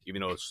energy,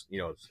 even though it's, you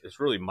know, it's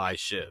really my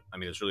shit. I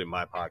mean, it's really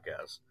my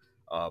podcast,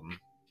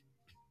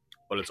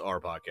 but it's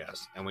our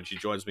podcast. And when she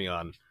joins me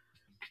on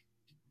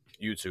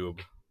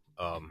YouTube,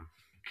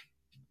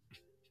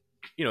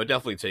 you know, it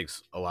definitely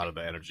takes a lot of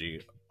the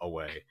energy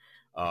away.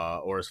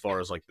 Or as far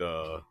as like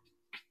the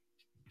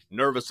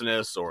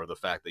nervousness or the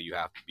fact that you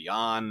have to be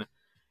on,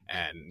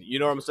 and you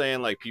know what I'm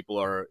saying? Like, people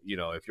are, you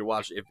know, if you're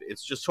watching, if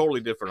it's just totally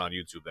different on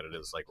YouTube than it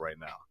is like right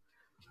now.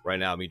 Right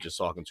now, me just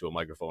talking to a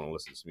microphone and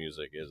listening to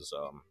music is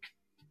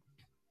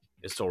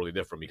totally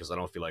different, because I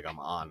don't feel like I'm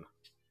on.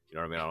 You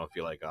know what I mean? I don't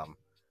feel like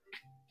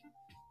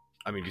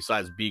I mean,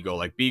 besides Bigo,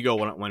 like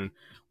Bigo, when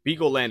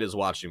Bigo Land is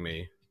watching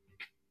me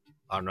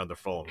on another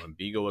phone, when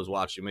Bigo is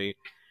watching me,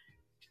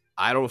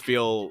 I don't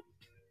feel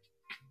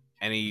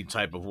any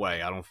type of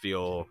way. I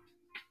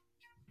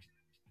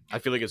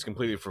feel like it's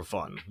completely for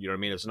fun. You know what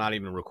I mean? It's not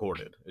even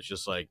recorded. It's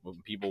just like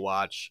when people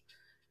watch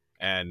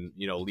and,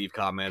 you know, leave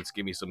comments,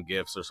 give me some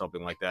gifts or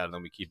something like that, and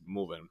then we keep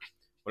moving.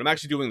 When I'm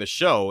actually doing the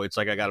show, it's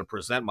like I got to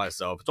present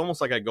myself. It's almost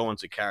like I go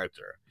into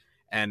character,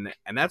 and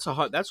that's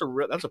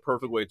a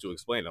perfect way to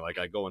explain it. Like,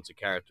 I go into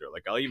character.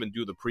 Like, I'll even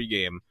do the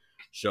pregame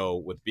show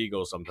with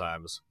Bigo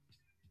sometimes,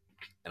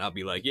 and I'll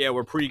be like, yeah,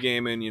 we're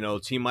pre-gaming, you know,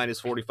 T minus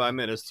 45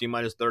 minutes, T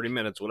minus 30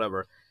 minutes,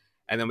 whatever,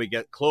 and then we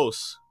get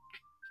close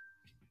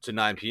to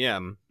 9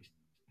 p.m.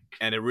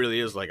 and it really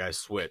is like I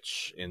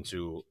switch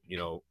into, you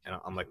know, and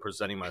I'm like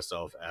presenting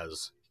myself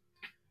as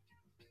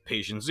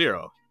patient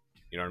zero.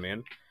 You know what I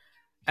mean?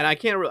 And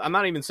I'm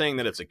not even saying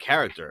that it's a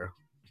character.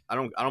 I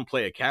don't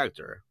play a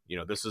character. You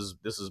know, this is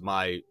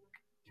my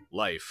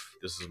life.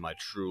 This is my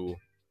true,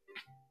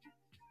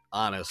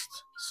 honest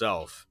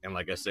self. And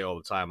like I say all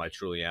the time, I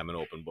truly am an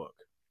open book.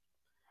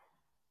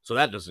 So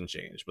that doesn't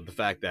change. But the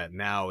fact that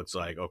now it's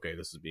like, okay,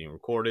 this is being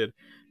recorded.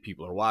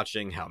 People are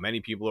watching. How many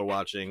people are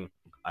watching?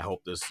 I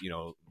hope this, you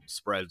know,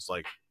 spreads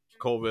like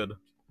COVID.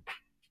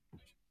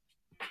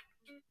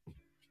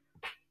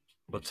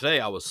 But today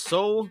I was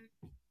so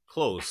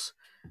close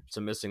to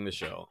missing the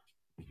show.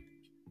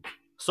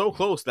 So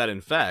close that,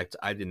 in fact,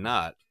 I did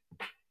not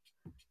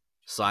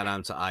sign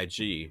on to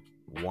IG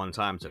one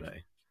time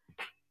today.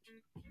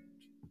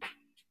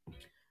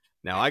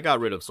 Now, I got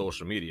rid of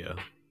social media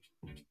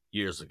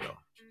years ago.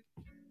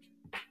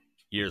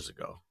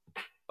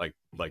 Like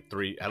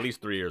at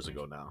least 3 years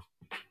ago now.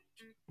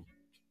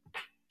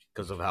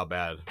 Because of how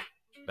bad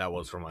that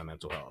was for my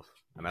mental health.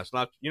 And that's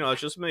not, you know,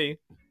 it's just me.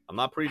 I'm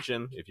not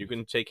preaching. If you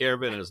can take care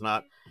of it and it's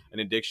not an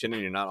addiction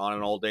and you're not on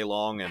it all day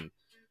long, and,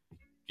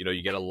 you know,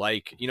 you get a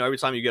like, you know, every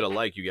time you get a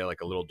like, you get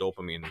like a little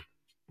dopamine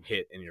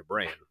hit in your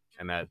brain.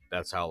 And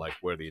that's how, like,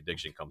 where the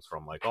addiction comes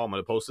from. Like, oh, I'm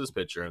going to post this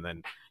picture, and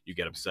then you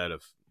get upset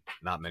if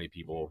not many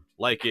people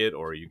like it,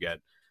 or you get,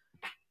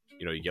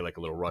 you know, you get like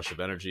a little rush of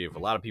energy if a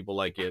lot of people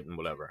like it and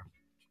whatever.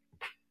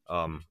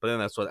 But then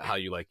that's how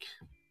you, like,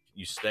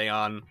 you stay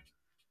on.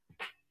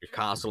 You're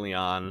constantly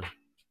on.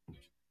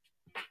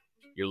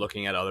 You're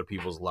looking at other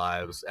people's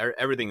lives.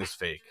 Everything is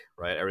fake,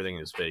 right? Everything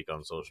is fake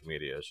on social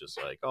media. It's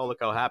just like, oh, look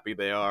how happy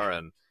they are.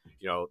 And,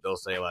 you know, they'll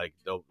say, like,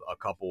 a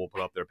couple will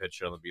put up their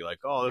picture and they'll be like,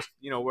 oh, this,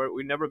 you know,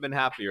 we've never been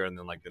happier. And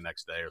then, like, the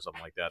next day or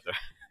something like that,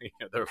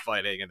 they're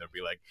fighting, and they'll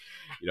be like,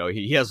 you know,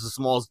 he has the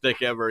smallest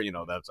dick ever, you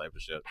know, that type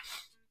of shit.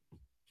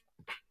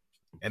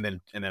 And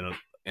then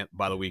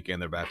by the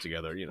weekend, they're back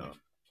together, you know.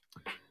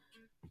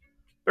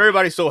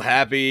 Everybody's so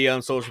happy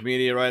on social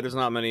media, right? There's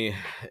not many,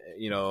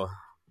 you know,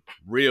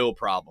 real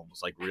problems,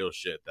 like real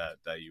shit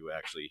that you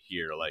actually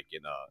hear, like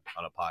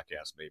on a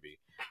podcast, maybe,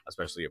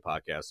 especially a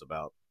podcast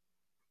about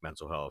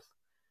mental health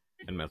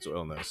and mental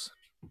illness.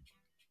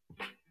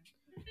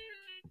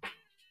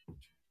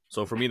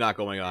 So for me not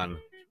going on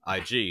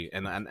IG,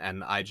 and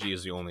IG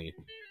is the only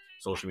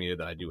social media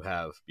that I do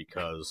have,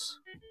 because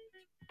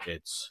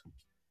it's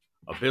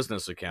a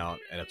business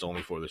account and it's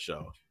only for the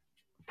show.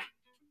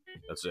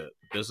 That's it.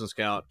 Business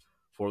account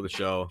for the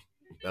show.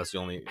 That's the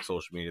only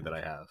social media that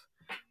I have.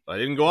 But I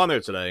didn't go on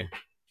there today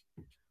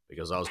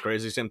because I was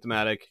crazy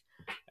symptomatic,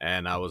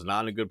 and I was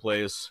not in a good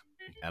place,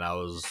 and I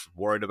was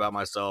worried about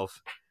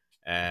myself.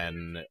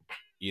 And,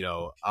 you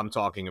know, I'm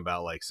talking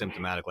about like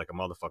symptomatic like a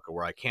motherfucker,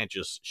 where I can't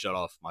just shut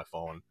off my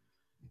phone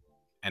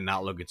and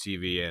not look at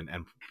TV and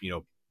you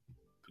know,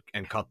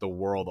 and cut the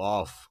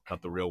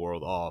real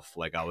world off.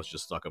 Like, I was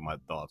just stuck in my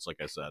thoughts,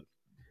 like I said.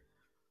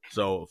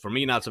 So for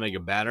me not to make a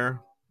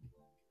banner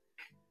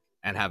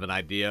and have an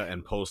idea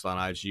and post on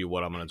IG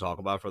what I'm going to talk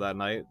about for that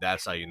night,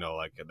 that's how you know,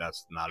 like,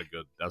 that's not a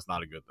good thing. That's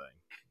not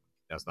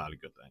a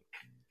good thing.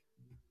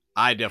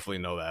 I definitely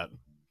know that.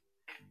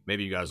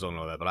 Maybe you guys don't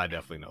know that, but I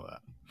definitely know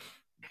that.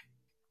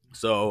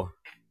 So,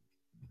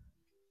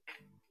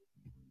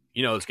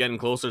 you know, it's getting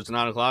closer to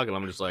 9 o'clock, and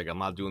I'm just like, I'm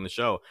not doing the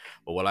show.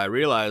 But what I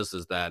realized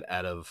is that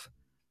out of,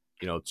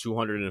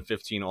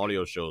 215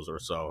 audio shows or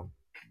so,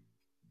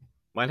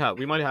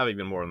 we might have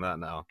even more than that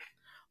now,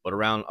 but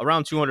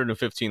around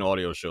 215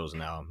 audio shows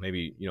now,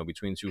 maybe,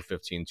 between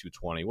 215,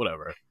 220,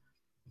 whatever,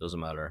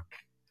 doesn't matter.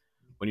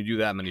 When you do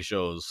that many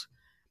shows,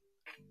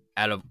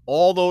 out of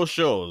all those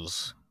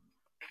shows,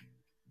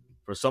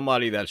 for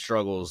somebody that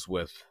struggles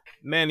with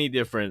many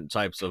different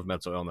types of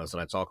mental illness,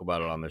 and I talk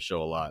about it on the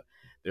show a lot,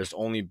 there's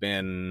only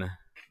been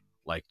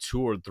like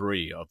 2 or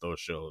 3 of those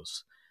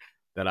shows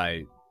that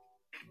I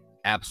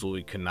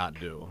absolutely could not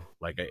do.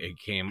 Like,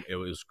 it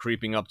was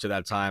creeping up to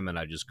that time, and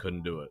I just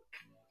couldn't do it,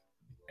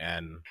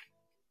 and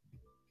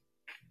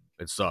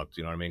it sucked,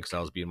 you know what I mean, because I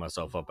was beating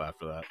myself up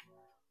after that.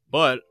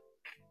 But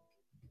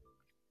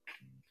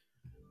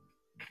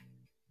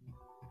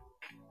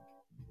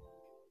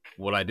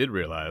what I did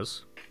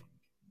realize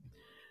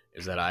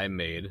is that I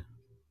made,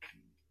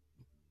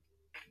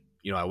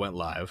 I went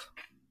live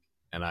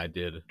and I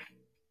did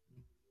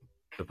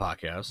the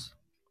podcast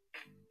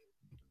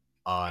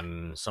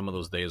on some of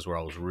those days where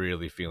I was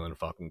really feeling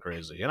fucking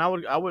crazy. And I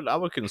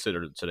would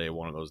consider today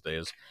one of those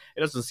days.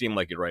 It doesn't seem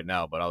like it right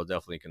now, but I would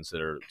definitely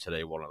consider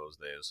today one of those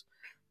days.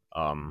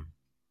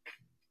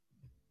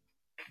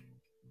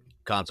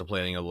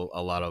 Contemplating a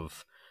lot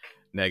of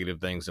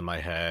negative things in my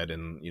head,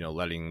 and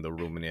letting the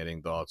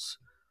ruminating thoughts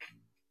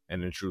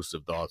and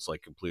intrusive thoughts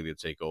like completely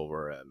take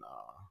over, and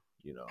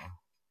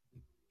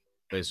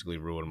basically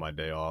ruin my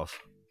day off.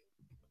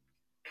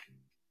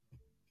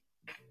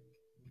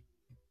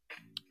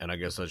 And I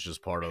guess that's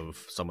just part of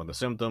some of the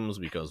symptoms,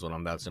 because when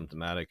I'm that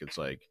symptomatic, it's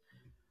like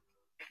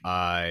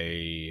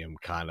I am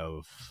kind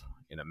of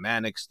in a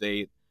manic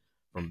state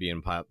from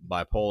being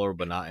bipolar,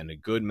 but not in a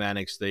good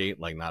manic state,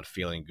 like not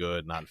feeling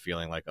good, not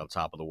feeling like on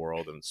top of the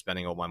world and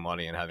spending all my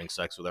money and having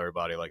sex with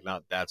everybody, like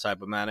not that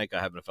type of manic. I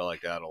haven't felt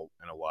like that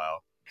in a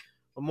while,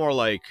 but more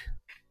like,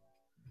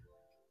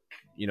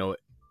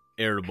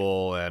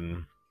 irritable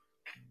and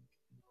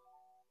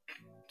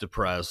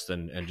depressed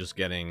and just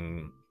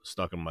getting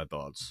stuck in my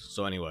thoughts.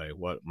 So anyway,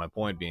 what my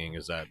point being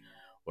is that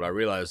what I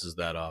realized is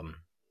that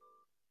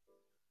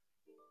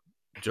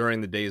during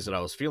the days that I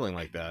was feeling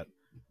like that,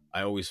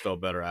 I always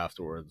felt better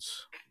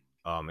afterwards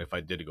if I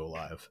did go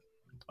live.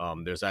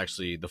 There's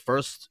actually the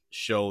first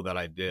show that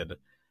I did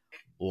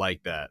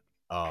like that.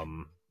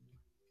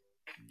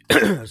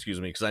 Excuse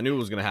me, because I knew it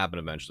was going to happen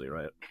eventually,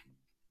 right?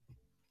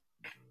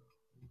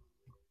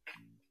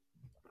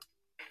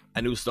 I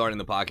knew starting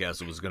the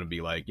podcast, it was going to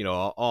be like,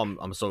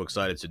 I'm so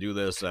excited to do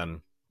this, and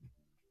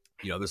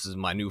this is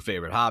my new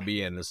favorite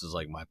hobby, and this is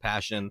like my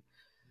passion.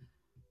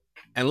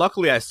 And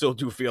luckily, I still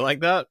do feel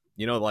like that.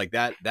 Like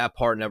that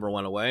part never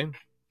went away.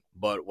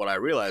 But what I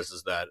realized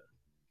is that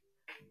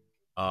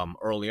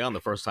early on,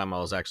 the first time I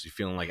was actually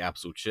feeling like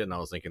absolute shit, and I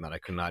was thinking that I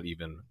could not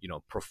even,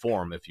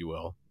 perform, if you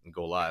will, and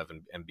go live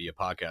and be a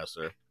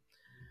podcaster.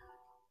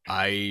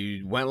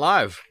 I went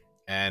live,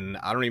 and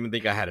I don't even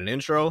think I had an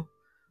intro.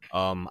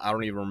 I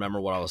don't even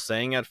remember what I was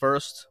saying at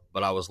first,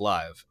 but I was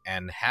live.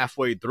 And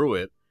halfway through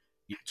it,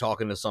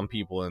 talking to some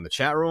people in the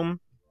chat room,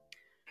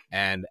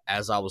 and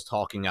as I was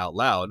talking out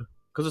loud,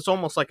 because it's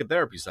almost like a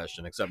therapy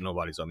session, except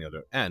nobody's on the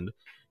other end.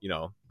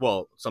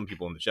 Well, some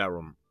people in the chat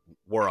room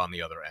were on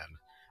the other end,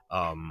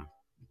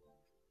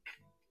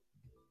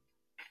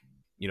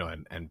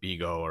 and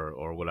Bigo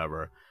or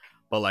whatever.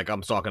 But like,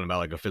 I'm talking about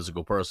like a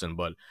physical person,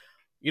 but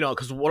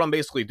because what I'm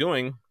basically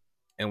doing,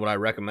 and what I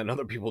recommend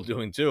other people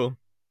doing too,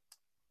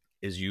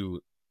 is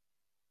you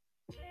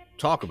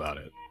talk about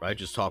it, right?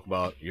 Just talk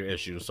about your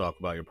issues, talk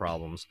about your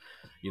problems,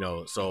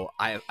 so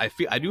I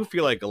do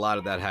feel like a lot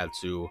of that had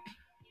to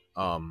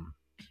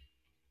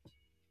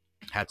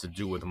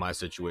do with my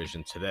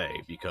situation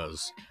today,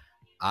 because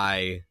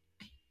I,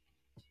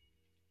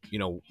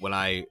 when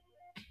I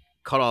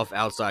cut off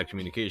outside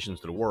communications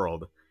to the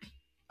world,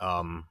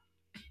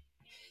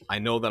 I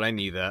know that I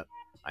need that.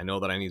 I know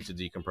that I need to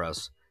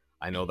decompress.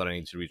 I know that I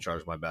need to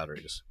recharge my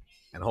batteries.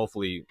 And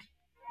hopefully,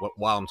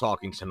 while I'm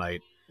talking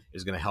tonight,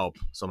 is going to help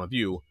some of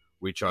you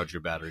recharge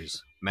your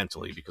batteries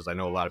mentally, because I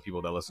know a lot of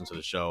people that listen to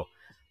the show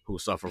who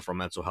suffer from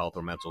mental health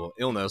or mental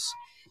illness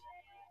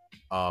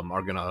are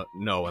going to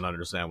know and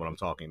understand what I'm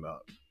talking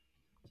about.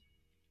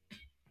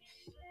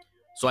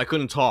 So I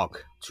couldn't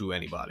talk to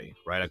anybody,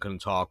 right? I couldn't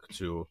talk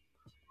to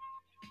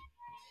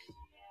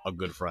a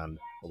good friend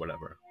or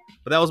whatever.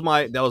 But that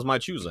was my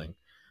choosing.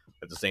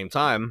 At the same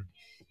time,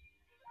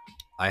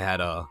 I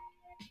had a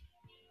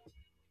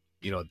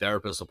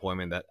therapist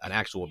appointment, an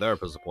actual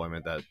therapist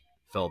appointment that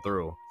fell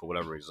through for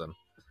whatever reason.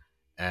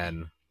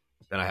 And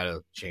then I had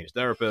to change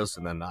therapists,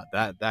 and then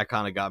that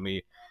kind of got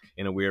me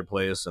in a weird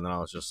place. And then I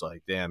was just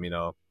like, damn,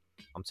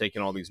 I'm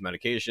taking all these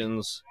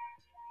medications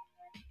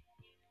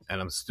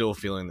and I'm still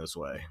feeling this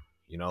way.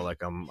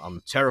 Like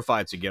I'm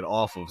terrified to get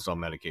off of some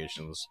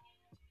medications,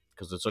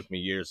 because it took me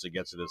years to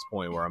get to this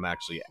point where I'm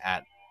actually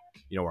at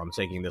where I'm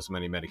taking this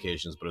many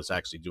medications, but it's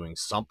actually doing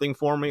something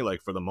for me.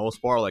 Like for the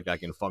most part, like I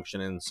can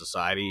function in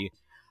society.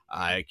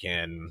 I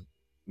can,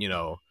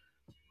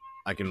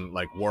 I can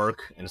like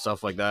work and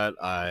stuff like that.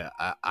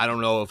 I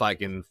don't know if I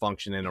can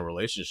function in a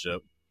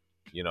relationship.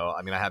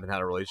 I mean, I haven't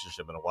had a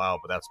relationship in a while,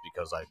 but that's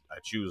because I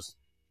choose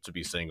to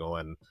be single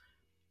and,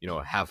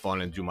 have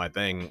fun and do my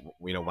thing.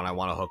 When I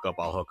want to hook up,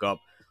 I'll hook up.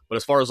 But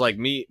as far as like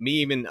me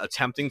even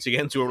attempting to get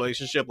into a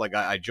relationship, like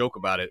I joke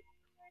about it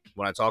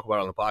when I talk about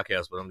it on the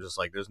podcast, but I'm just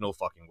like, there's no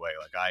fucking way.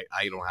 Like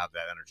I don't have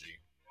that energy.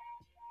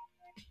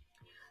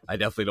 I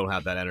definitely don't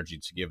have that energy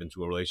to give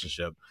into a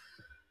relationship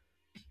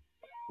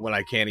when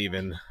I can't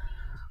even,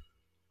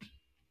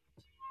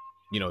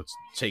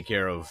 take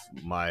care of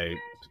my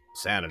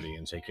sanity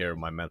and take care of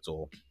my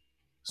mental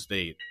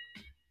state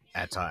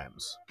at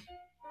times.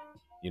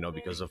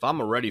 Because if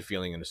I'm already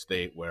feeling in a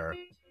state where,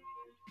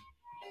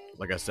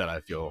 like I said,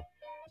 I feel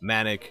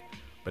manic,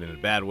 but in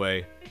a bad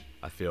way,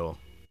 I feel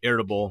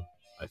irritable,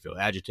 I feel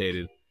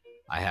agitated,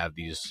 I have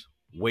these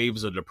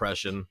waves of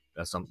depression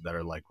that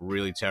are like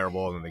really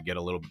terrible, and then they get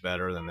a little bit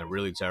better, and then they're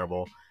really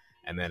terrible,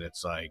 and then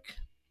it's like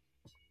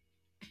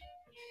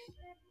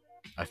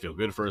I feel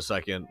good for a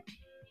second,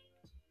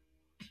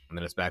 and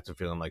then it's back to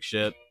feeling like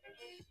shit,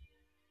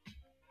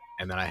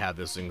 and then I have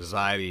this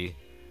anxiety,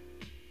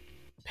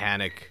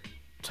 panic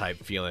type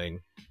feeling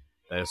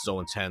that is so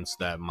intense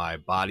that my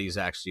body's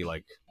actually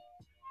like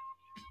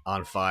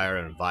on fire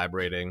and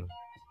vibrating.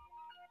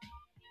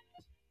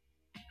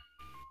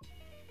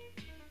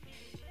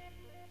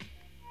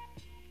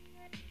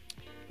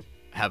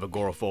 I have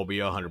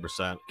agoraphobia,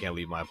 100%. Can't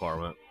leave my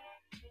apartment.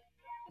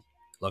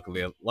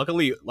 Luckily,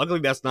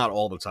 that's not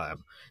all the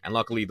time, and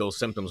luckily those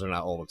symptoms are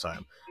not all the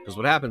time. Because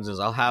what happens is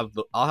I'll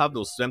have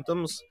those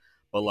symptoms,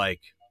 but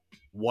like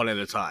one at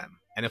a time.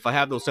 And if I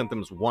have those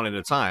symptoms one at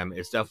a time,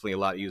 it's definitely a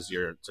lot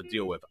easier to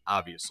deal with,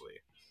 obviously,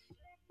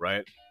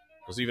 right?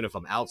 Because even if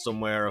I'm out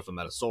somewhere, if I'm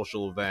at a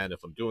social event,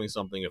 if I'm doing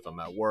something, if I'm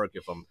at work,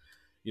 if I'm,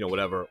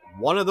 whatever,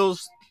 one of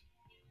those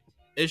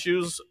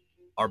issues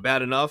are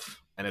bad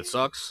enough, and it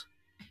sucks.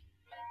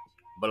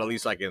 But at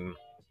least I can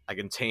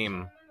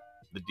tame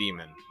the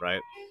demon,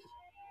 right?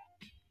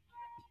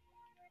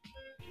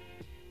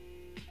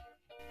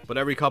 But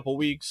every couple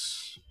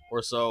weeks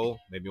or so,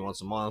 maybe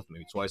once a month,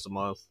 maybe twice a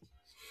month,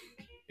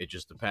 it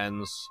just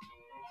depends,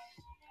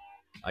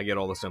 I get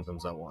all the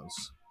symptoms at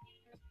once.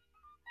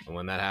 And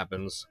when that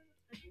happens,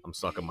 I'm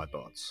stuck in my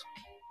thoughts.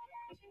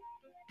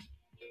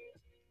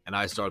 And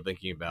I start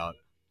thinking about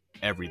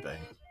everything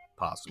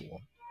possible.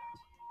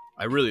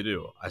 I really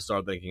do. I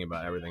start thinking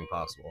about everything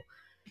possible.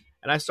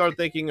 And I start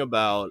thinking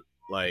about,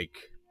 like,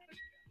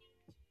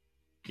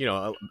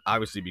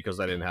 obviously because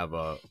I didn't have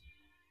a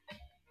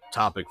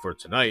topic for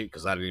tonight,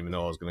 because I didn't even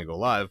know I was going to go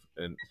live.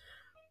 And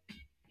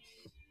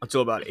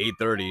until about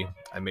 8:30,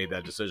 I made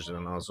that decision.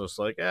 And I was just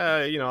like,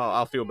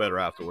 I'll feel better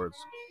afterwards.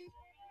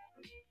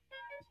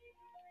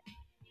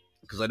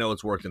 Because I know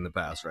it's worked in the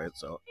past, right?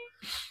 So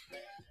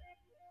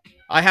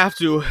I have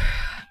to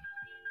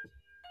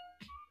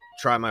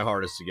try my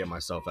hardest to get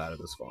myself out of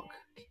this funk.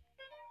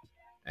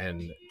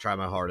 And try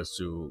my hardest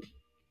to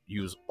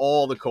use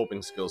all the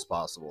coping skills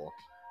possible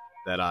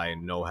that I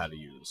know how to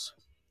use.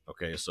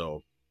 Okay,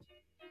 so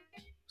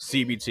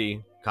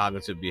CBT,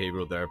 cognitive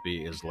behavioral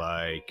therapy, is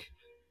like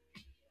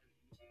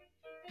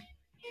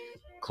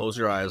close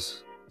your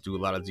eyes, do a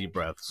lot of deep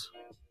breaths,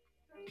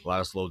 a lot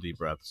of slow deep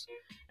breaths,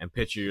 and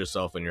picture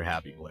yourself in your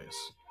happy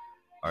place.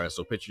 All right,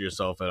 so picture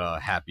yourself at a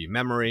happy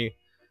memory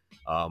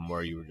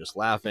where you were just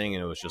laughing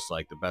and it was just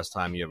like the best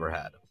time you ever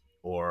had.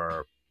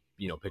 Or,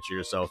 picture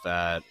yourself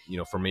at,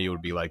 for me, it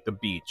would be like the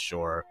beach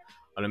or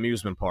an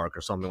amusement park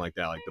or something like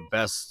that. Like the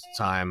best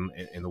time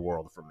in the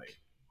world for me,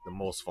 the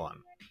most fun.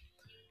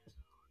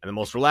 And the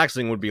most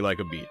relaxing would be like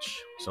a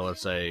beach. So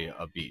let's say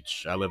a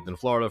beach. I lived in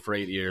Florida for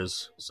 8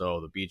 years,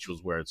 so the beach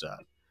was where it's at.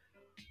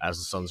 As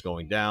the sun's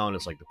going down,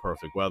 it's like the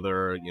perfect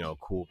weather,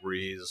 cool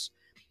breeze.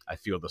 I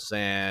feel the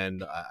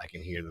sand. I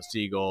can hear the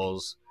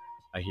seagulls.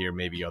 I hear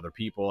maybe other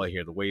people. I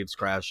hear the waves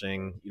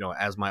crashing,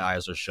 as my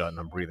eyes are shut and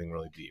I'm breathing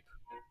really deep.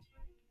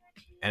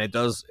 And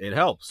it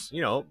helps,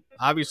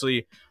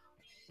 obviously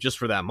just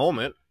for that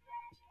moment.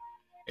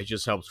 It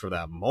just helps for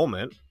that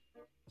moment.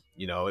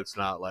 It's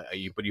not like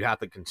but you have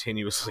to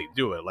continuously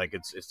do it. Like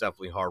it's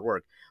definitely hard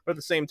work. But at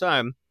the same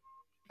time,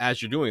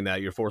 as you're doing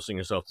that, you're forcing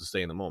yourself to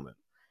stay in the moment.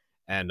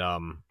 And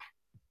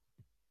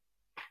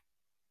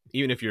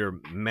even if you're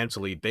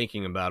mentally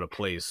thinking about a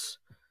place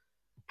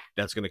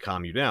that's going to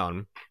calm you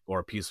down, or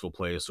a peaceful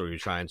place, or you're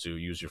trying to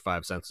use your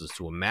five senses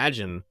to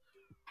imagine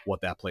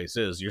what that place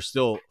is, you're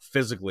still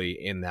physically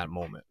in that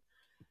moment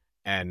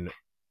and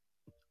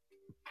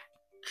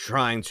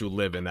trying to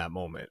live in that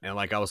moment. And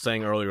like I was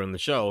saying earlier in the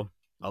show,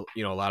 a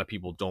lot of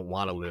people don't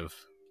want to live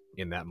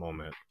in that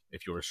moment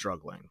if you were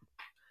struggling,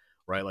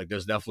 right? Like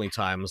there's definitely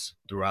times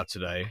throughout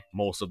today,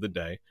 most of the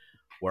day,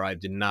 where I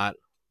did not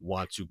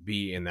want to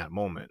be in that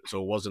moment.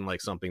 So it wasn't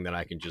like something that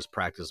I can just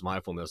practice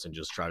mindfulness and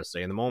just try to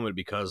stay in the moment,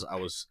 because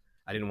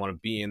I didn't want to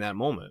be in that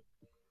moment.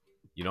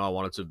 I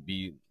wanted to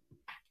be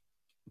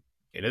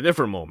in a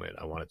different moment.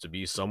 I wanted to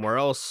be somewhere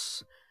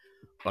else,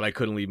 but I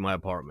couldn't leave my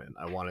apartment.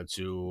 I wanted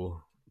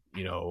to,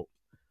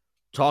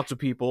 talk to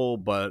people,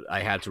 but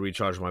I had to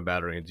recharge my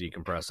battery and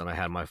decompress, and I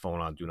had my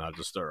phone on Do Not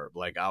Disturb.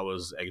 Like, I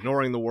was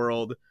ignoring the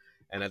world,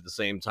 and at the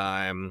same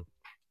time,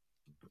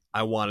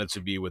 I wanted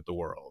to be with the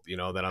world.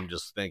 That I'm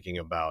just thinking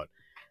about,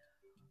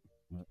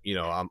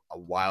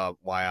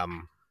 why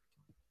I'm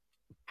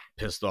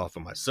pissed off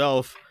at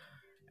myself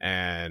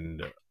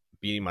and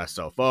beating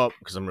myself up,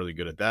 because I'm really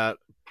good at that.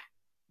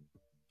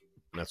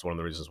 And that's one of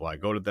the reasons why I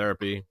go to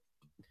therapy.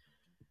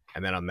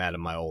 And then I'm mad at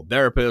my old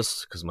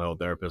therapist, because my old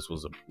therapist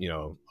was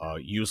a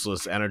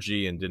useless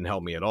energy and didn't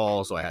help me at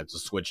all. So I had to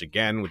switch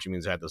again, which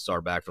means I had to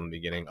start back from the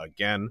beginning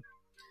again.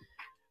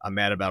 I'm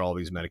mad about all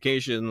these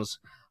medications.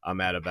 I'm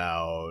mad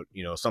about,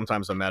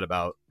 sometimes I'm mad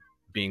about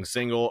being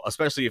single,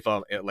 especially if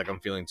I'm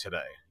feeling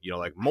today.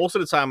 Like, most of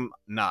the time,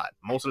 not.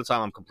 Most of the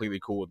time, I'm completely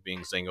cool with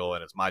being single,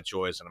 and it's my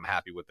choice, and I'm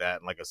happy with that.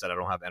 And like I said, I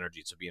don't have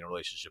energy to be in a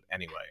relationship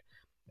anyway.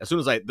 As soon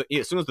as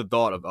the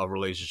thought of a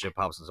relationship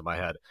pops into my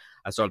head,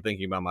 I start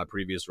thinking about my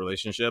previous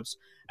relationships,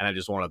 and I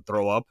just want to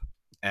throw up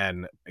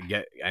and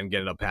get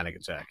in a panic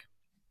attack.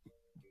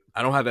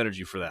 I don't have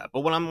energy for that. But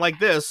when I'm like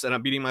this, and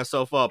I'm beating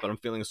myself up, and I'm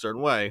feeling a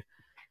certain way,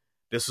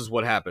 this is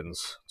what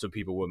happens to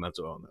people with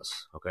mental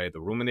illness. Okay, the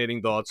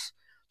ruminating thoughts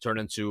turn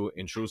into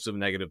intrusive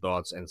negative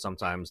thoughts, and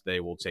sometimes they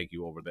will take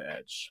you over the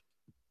edge.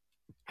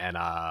 And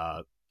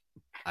I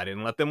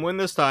didn't let them win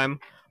this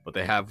time, but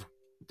they have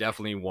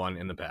definitely won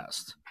in the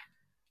past.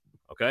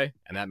 Okay?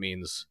 And that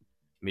means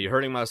me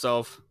hurting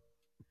myself,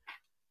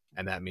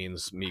 and that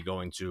means me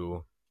going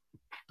to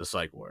the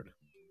psych ward,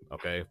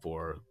 okay,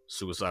 for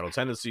suicidal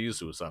tendencies,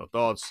 suicidal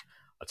thoughts,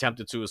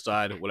 attempted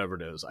suicide, whatever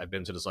it is. I've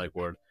been to the psych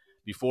ward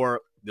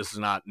before. This is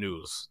not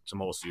news to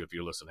most of you if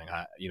you're listening.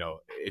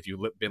 If you've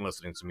been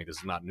listening to me, this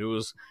is not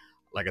news.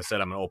 Like I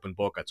said, I'm an open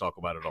book. I talk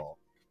about it all.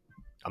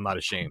 I'm not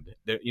ashamed.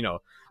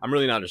 I'm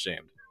really not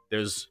ashamed.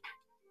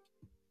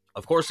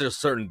 Of course, there's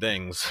certain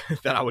things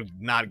that I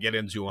would not get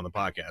into on the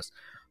podcast.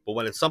 But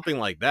when it's something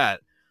like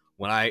that,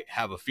 when I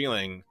have a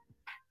feeling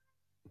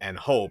and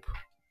hope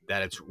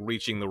that it's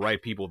reaching the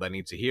right people that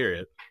need to hear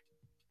it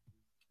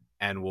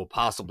and will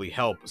possibly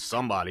help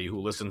somebody who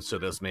listens to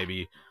this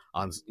maybe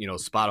on,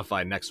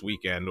 Spotify next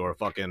weekend, or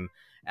fucking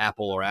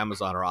Apple or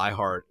Amazon or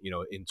iHeart,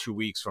 in 2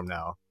 weeks from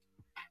now,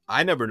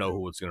 I never know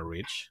who it's going to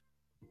reach.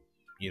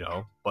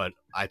 But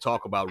I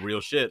talk about real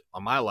shit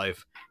on my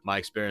life, my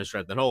experience,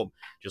 strength, and hope,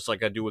 just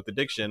like I do with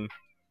addiction,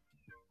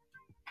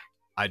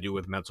 I do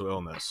with mental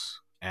illness.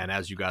 And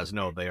as you guys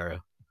know, they are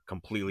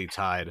completely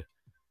tied,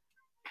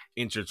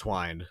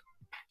 intertwined,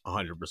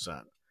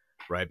 100%,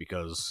 right?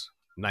 Because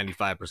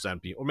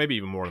 95% people, or maybe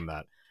even more than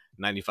that,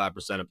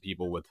 95% of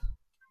people with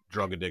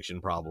drug addiction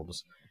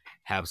problems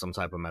have some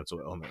type of mental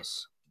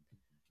illness.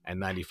 And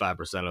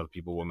 95% of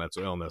people with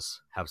mental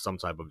illness have some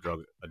type of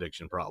drug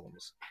addiction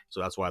problems.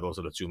 So that's why those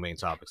are the two main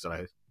topics that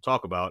I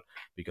talk about,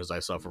 because I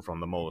suffer from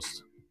the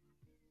most.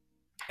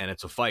 And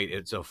it's a fight.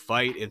 It's a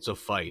fight. It's a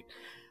fight.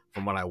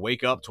 From when I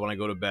wake up to when I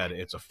go to bed,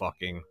 it's a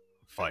fucking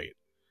fight.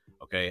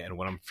 Okay? And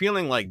when I'm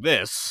feeling like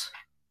this,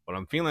 when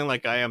I'm feeling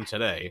like I am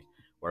today,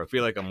 where I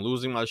feel like I'm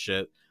losing my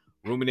shit,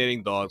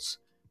 ruminating thoughts,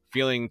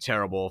 feeling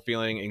terrible,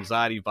 feeling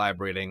anxiety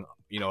vibrating,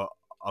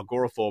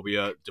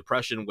 agoraphobia,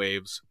 depression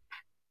waves,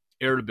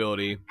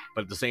 irritability,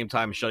 but at the same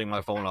time shutting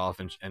my phone off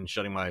and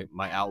shutting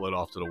my outlet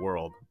off to the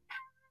world,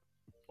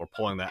 or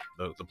pulling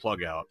the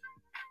plug out,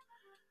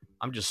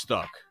 I'm just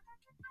stuck,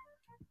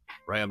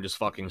 right? I'm just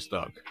fucking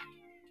stuck.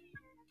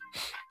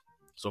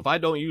 So if I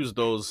don't use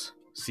those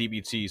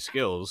CBT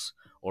skills,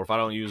 or if I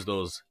don't use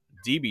those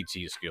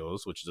DBT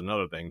skills, which is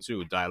another thing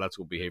too,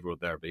 dialectical behavioral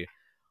therapy,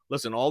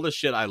 listen, all this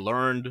shit I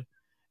learned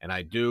and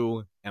I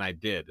do and I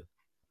did,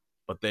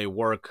 but they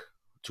work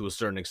to a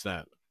certain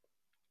extent.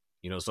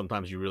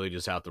 Sometimes you really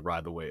just have to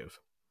ride the wave.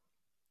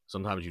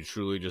 Sometimes you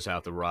truly just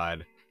have to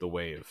ride the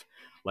wave.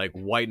 Like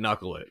white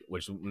knuckle it,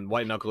 which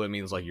white knuckle it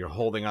means like you're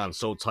holding on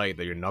so tight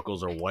that your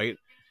knuckles are white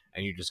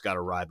and you just got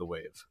to ride the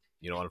wave,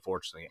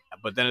 unfortunately.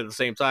 But then at the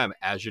same time,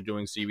 as you're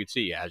doing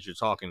CBT, as you're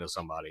talking to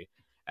somebody,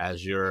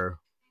 as you're,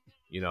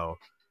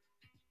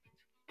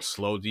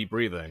 slow, deep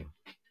breathing,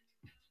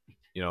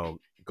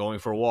 going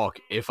for a walk.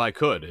 If I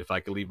could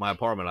leave my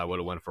apartment, I would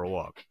have went for a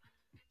walk,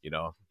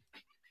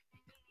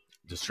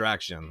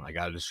 Distraction. I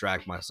got to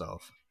distract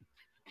myself.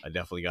 I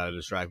definitely got to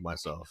distract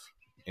myself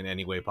in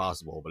any way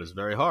possible, but it's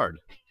very hard.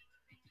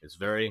 It's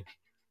very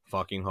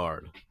fucking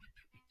hard.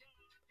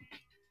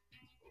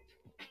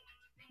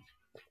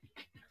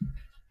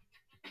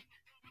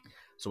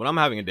 So when I'm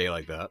having a day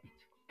like that,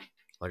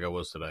 like I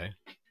was today,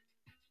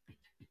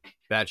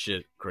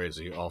 batshit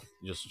crazy, off,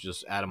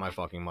 just out of my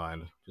fucking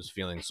mind, just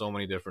feeling so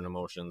many different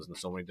emotions and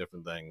so many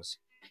different things,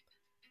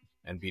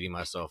 and beating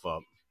myself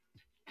up,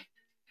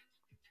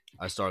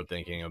 I started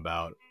thinking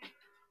about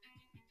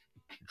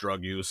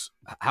drug use.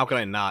 How can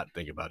I not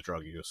think about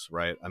drug use,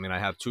 right? I mean, I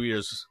have 2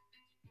 years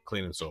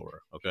clean and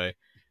sober, okay?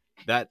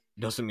 That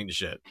doesn't mean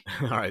shit.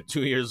 All right,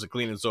 2 years of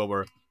clean and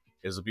sober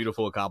is a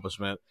beautiful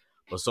accomplishment,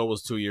 but so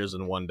was 2 years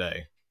in one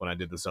day when I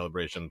did the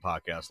Celebration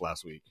podcast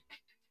last week.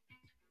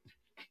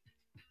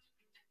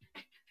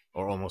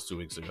 Or almost 2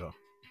 weeks ago.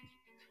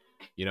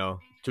 2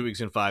 weeks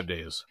and 5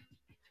 days.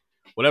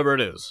 Whatever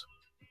it is.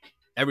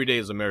 Every day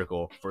is a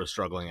miracle for a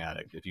struggling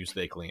addict if you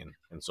stay clean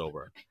and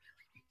sober.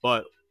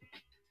 But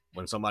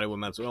when somebody with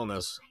mental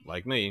illness,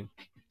 like me,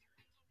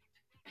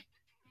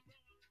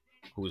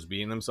 who is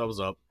beating themselves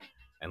up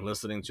and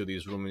listening to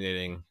these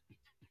ruminating,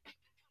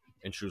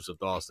 intrusive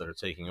thoughts that are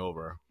taking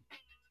over,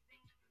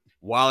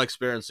 while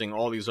experiencing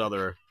all these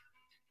other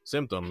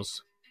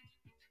symptoms,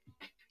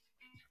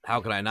 how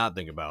can I not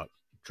think about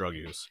drug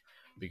use?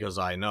 Because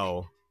I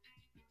know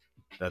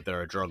that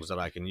there are drugs that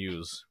I can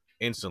use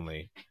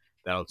instantly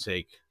that'll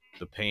take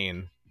the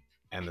pain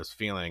and this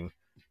feeling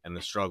and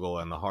the struggle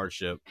and the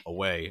hardship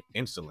away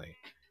instantly.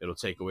 It'll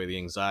take away the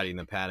anxiety and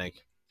the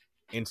panic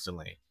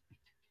instantly.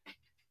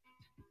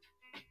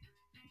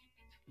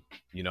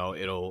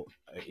 It'll,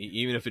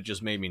 even if it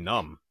just made me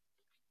numb.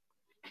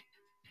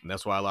 And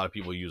that's why a lot of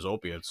people use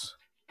opiates.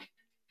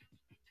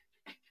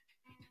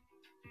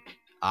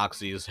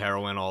 Oxys,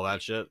 heroin, all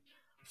that shit,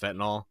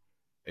 fentanyl.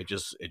 It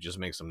just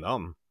makes them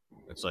numb.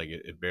 It's like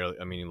it barely,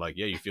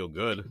 you feel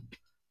good,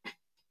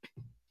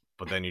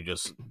 but then you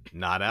just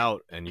nod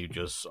out and you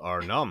just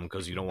are numb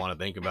because you don't want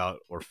to think about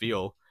or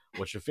feel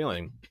what you're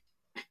feeling.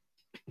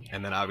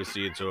 And then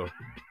obviously it's a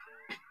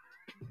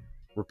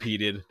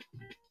repeated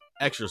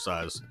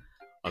exercise,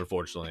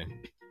 unfortunately.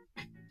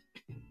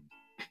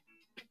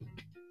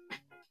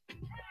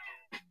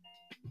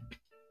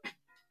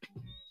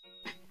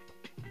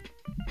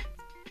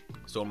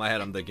 So in my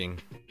head, I'm thinking,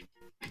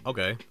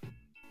 okay,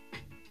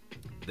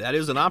 that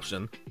is an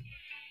option.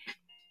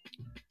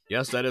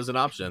 Yes, that is an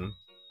option.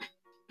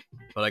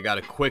 But I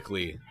gotta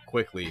quickly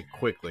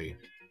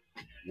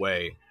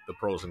weigh the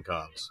pros and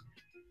cons.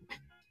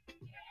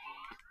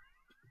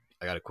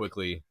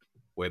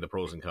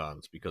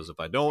 Because if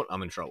I don't,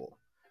 I'm in trouble.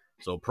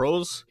 So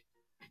pros,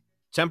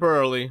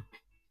 temporarily,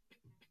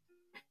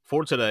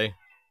 for today,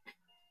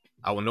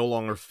 I will no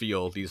longer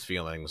feel these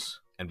feelings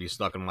and be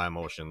stuck in my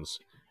emotions,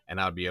 and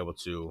I'd be able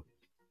to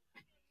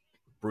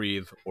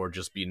breathe or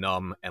just be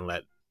numb and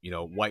let,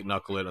 white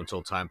knuckle it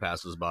until time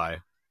passes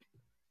by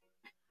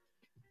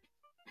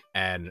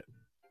and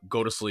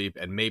go to sleep,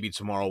 and maybe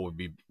tomorrow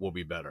will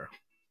be better.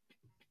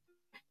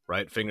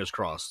 Right? Fingers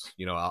crossed.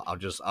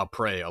 I'll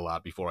pray a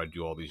lot before I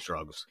do all these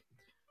drugs.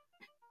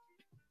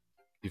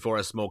 Before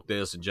I smoke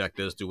this, inject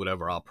this, do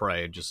whatever, I'll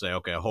pray and just say,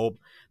 okay, I hope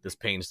this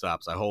pain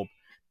stops. I hope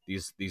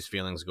these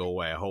feelings go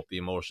away. I hope the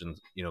emotion,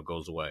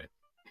 goes away.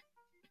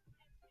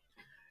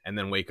 And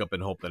then wake up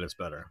and hope that it's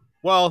better.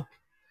 Well,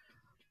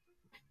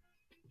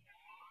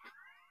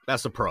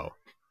 that's a pro.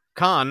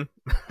 Con,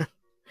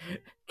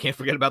 can't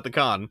forget about the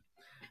con.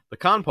 The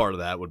con part of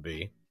that would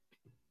be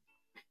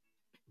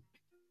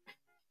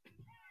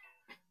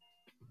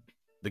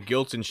the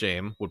guilt and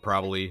shame would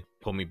probably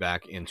pull me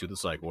back into the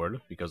psych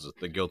ward, because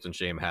the guilt and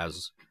shame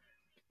has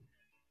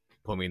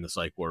put me in the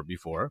psych ward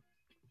before.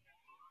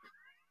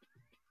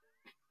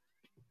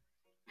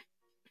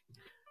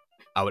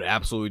 I would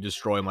absolutely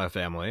destroy my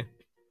family.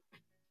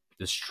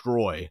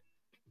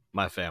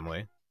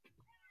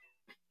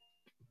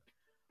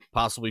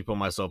 Possibly put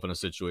myself in a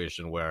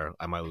situation where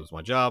I might lose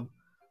my job.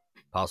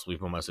 Possibly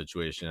put my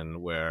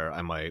situation where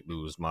I might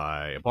lose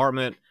my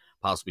apartment.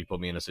 Possibly put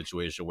me in a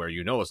situation where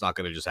it's not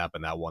going to just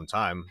happen that one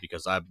time,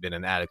 because I've been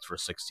an addict for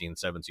 16,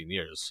 17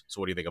 years.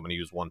 So what do you think? I'm going to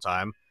use one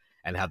time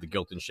and have the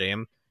guilt and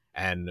shame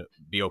and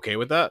be okay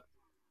with that?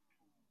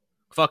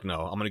 Fuck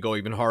no. I'm going to go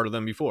even harder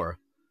than before.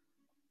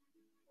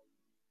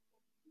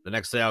 The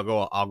next day I'll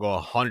go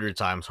 100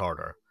 times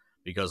harder,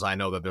 because I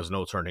know that there's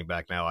no turning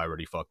back now. I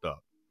already fucked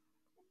up.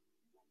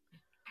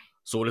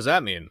 So what does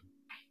that mean?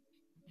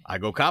 I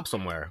go cop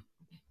somewhere,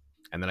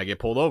 and then I get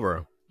pulled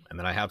over, and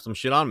then I have some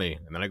shit on me,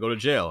 and then I go to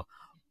jail.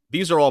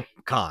 These are all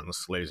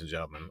cons, ladies and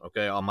gentlemen,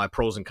 okay, on my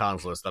pros and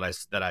cons list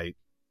that I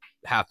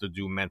have to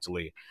do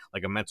mentally,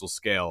 like a mental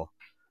scale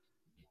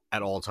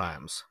at all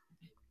times.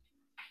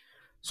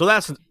 So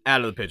that's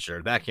out of the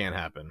picture. That can't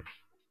happen.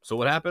 So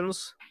what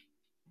happens?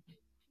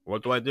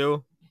 What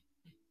do?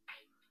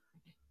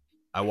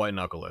 I white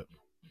knuckle it.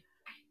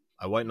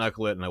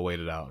 And I wait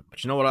it out.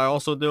 But you know what I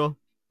also do?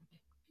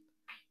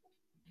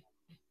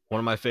 One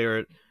of my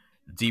favorite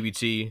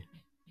DBT,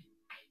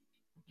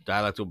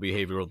 dialectical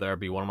behavioral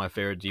therapy, one of my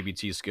favorite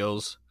DBT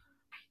skills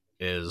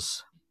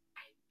is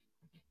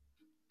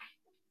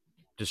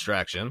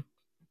distraction.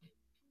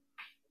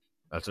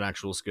 That's an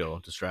actual skill,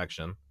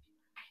 distraction.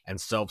 And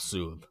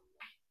self-soothe.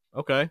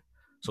 Okay,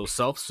 so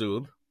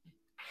self-soothe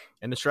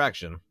and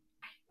distraction.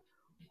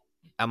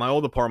 At my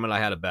old apartment, I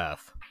had a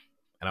bath,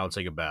 and I would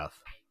take a bath.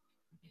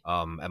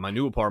 At my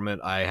new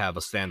apartment, I have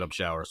a stand-up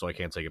shower, so I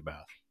can't take a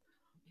bath.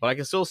 But I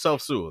can still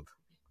self-soothe.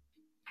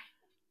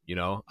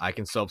 I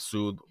can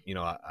self-soothe.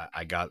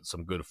 I got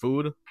some good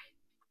food.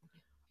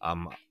 A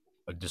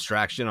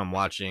distraction. I'm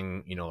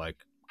watching, like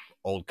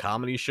old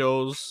comedy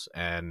shows,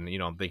 and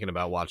I'm thinking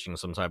about watching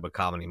some type of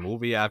comedy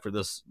movie after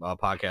this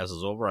podcast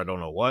is over. I don't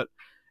know what.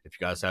 If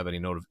you guys have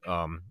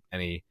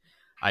any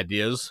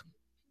ideas,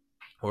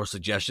 or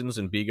suggestions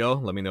in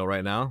Bigo, let me know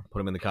right now. Put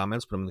them in the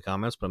comments. Put them in the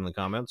comments. Put them in the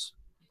comments.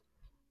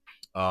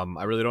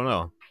 I really don't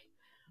know,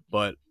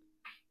 but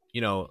you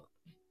know,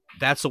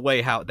 that's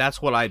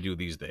what I do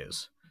these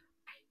days.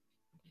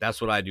 That's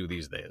what I do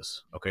these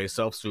days. Okay,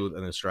 self-soothe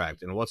and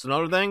distract. And what's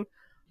another thing?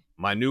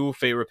 My new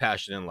favorite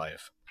passion in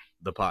life,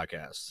 the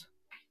podcast.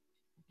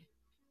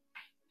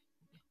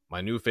 My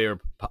new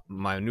favorite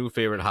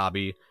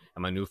hobby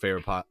and my new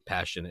favorite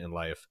passion in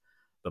life,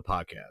 the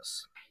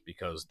podcast.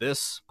 Because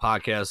this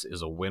podcast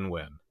is a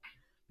win-win.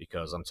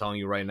 Because I'm telling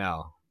you right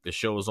now, this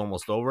show is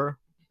almost over.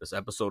 This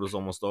episode is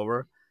almost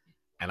over.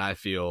 And I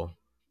feel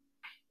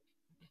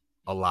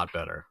a lot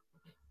better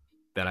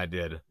than I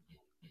did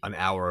an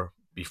hour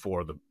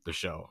before the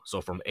show.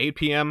 So from 8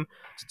 p.m.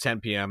 to 10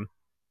 p.m.,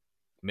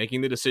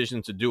 making the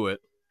decision to do it,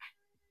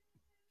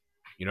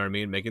 you know what I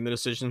mean? Making the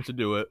decision to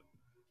do it,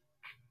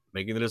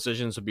 making the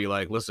decision to be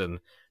like, listen,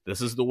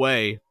 this is the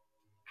way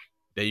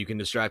that you can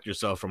distract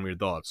yourself from your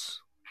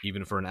thoughts,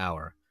 even for an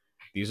hour.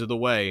 This is the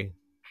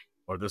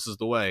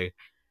way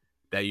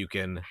that you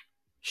can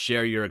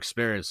share your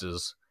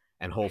experiences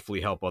and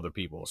hopefully help other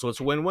people. So it's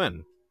a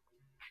win-win.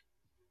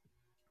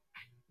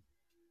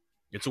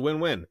 It's a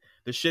win-win.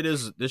 This shit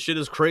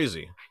is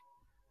crazy.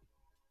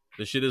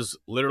 This shit is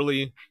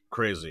literally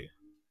crazy.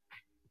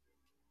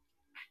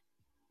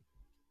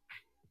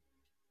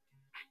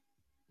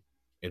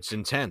 It's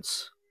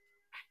intense.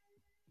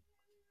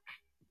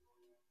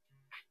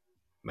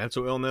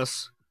 Mental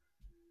illness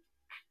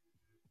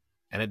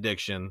and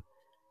addiction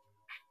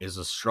is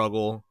a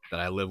struggle that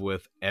I live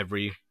with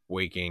every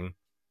waking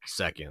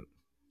second.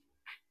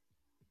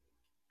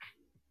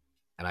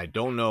 And I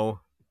don't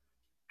know.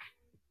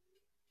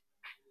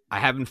 I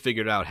haven't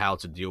figured out how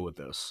to deal with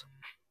this.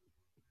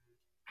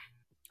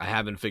 I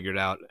haven't figured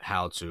out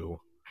how to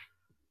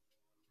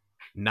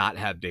not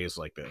have days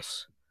like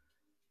this.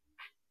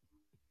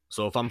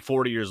 So if I'm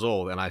 40 years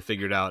old and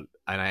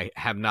I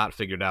have not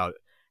figured out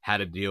how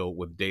to deal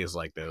with days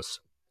like this,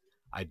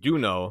 I do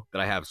know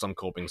that I have some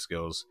coping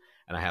skills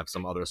and I have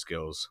some other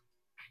skills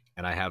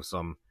and I have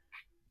some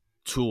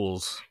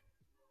tools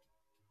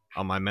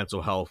on my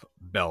mental health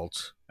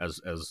belt,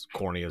 as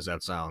corny as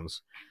that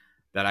sounds,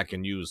 that I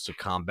can use to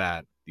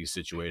combat these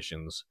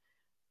situations,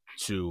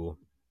 to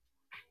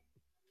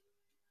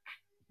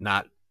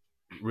not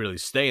really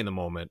stay in the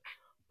moment,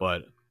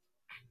 but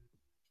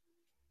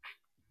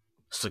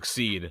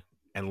succeed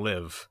and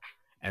live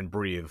and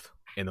breathe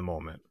in the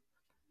moment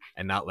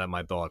and not let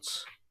my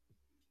thoughts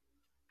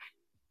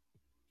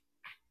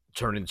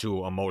turn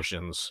into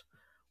emotions,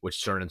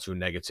 which turn into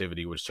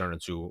negativity, which turn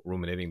into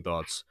ruminating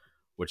thoughts,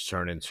 which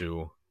turn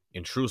into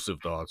intrusive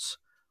thoughts,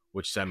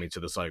 which send me to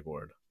the psych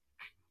ward.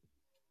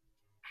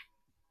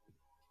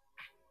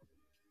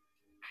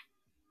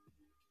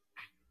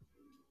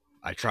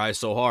 I try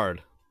so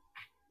hard.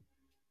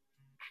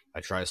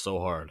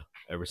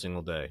 Every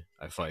single day.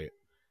 I fight.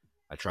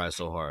 I try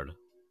so hard.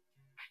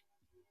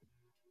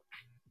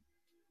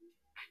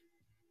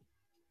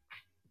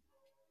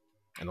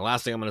 And the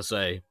last thing I'm going to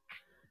say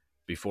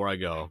before I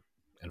go,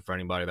 and for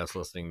anybody that's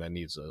listening that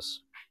needs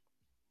this,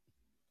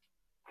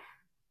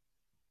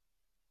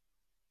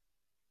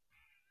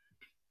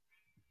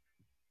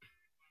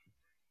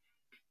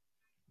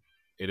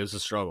 it is a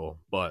struggle,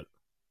 but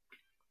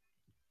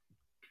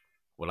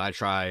when I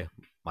try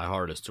my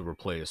hardest to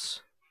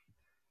replace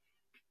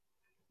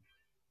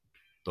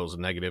those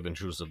negative,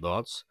 intrusive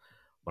thoughts,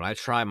 when I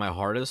try my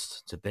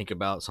hardest to think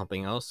about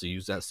something else, to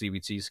use that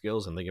CBT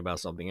skills and think about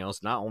something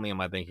else, not only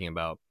am I thinking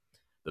about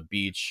the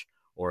beach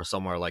or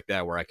somewhere like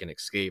that where I can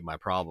escape my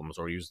problems,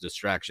 or use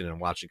distraction and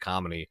watch a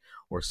comedy,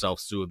 or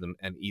self-soothe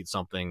and eat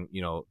something,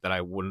 you know, that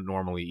I wouldn't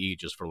normally eat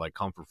just for like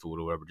comfort food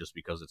or whatever, just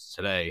because it's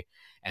today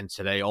and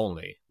today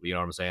only. You know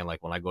what I'm saying?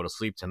 Like when I go to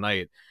sleep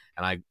tonight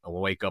and I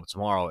wake up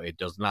tomorrow, it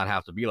does not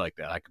have to be like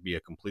that. I could be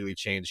a completely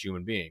changed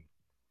human being.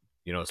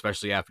 You know,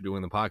 especially after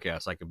doing the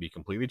podcast, I could be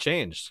completely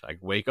changed. I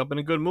could wake up in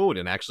a good mood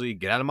and actually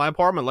get out of my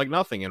apartment like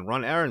nothing and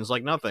run errands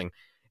like nothing.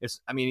 You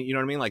know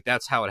what I mean? Like,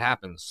 that's how it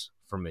happens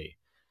for me.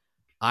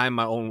 I'm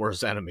my own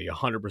worst enemy,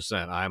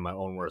 100%. I am my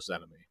own worst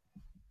enemy.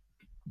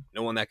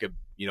 No one that could,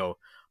 you know,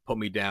 put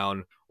me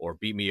down or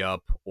beat me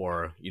up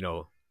or, you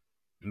know,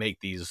 make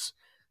these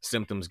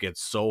symptoms get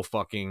so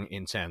fucking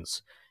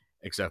intense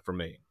except for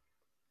me.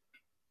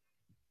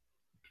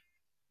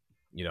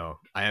 You know,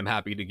 I am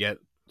happy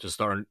to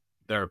start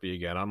therapy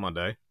again on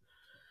Monday.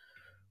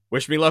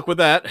 Wish me luck with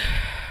that,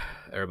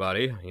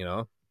 everybody. You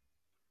know,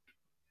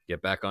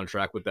 get back on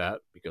track with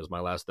that, because my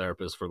last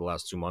therapist for the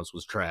last 2 months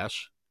was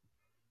trash.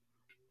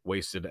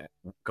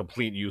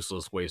 Complete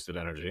useless, wasted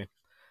energy.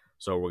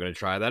 So we're going to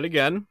try that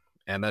again.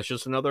 And that's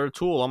just another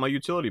tool on my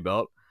utility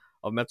belt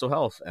of mental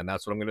health. And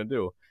that's what I'm going to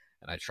do.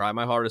 And I try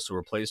my hardest to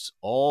replace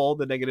all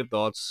the negative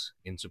thoughts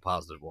into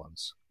positive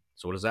ones.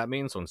 So what does that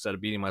mean? So instead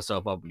of beating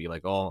myself up and be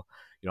like, oh,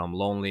 you know, I'm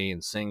lonely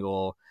and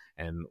single,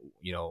 and,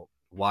 you know,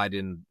 why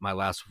didn't my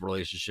last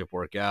relationship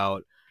work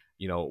out?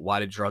 You know,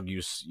 why did drug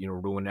use, you know,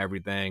 ruin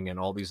everything, and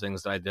all these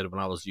things that I did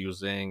when I was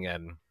using,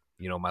 and,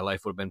 you know, my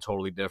life would have been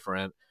totally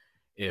different.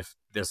 if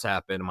this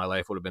happened, my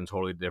life would have been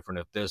totally different.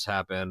 If this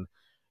happened,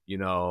 you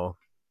know,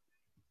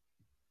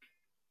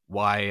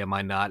 why am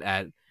I not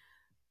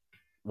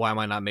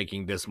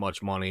making this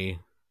much money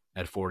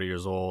at 40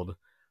 years old?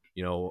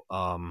 You know,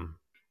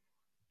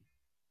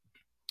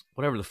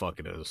 whatever the fuck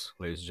it is,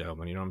 ladies and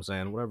gentlemen, you know what I'm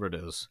saying? Whatever it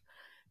is.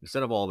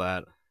 Instead of all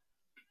that,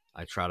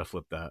 I try to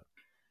flip that.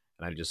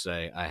 And I just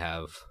say I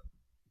have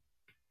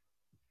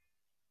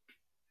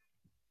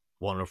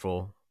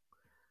wonderful,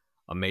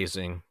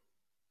 amazing,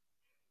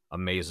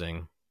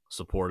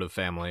 supportive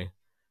family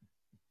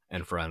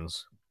and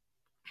friends.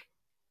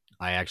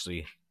 I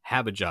actually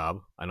have a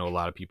job. I know a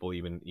lot of people,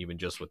 even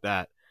just with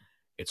that,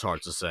 it's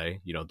hard to say,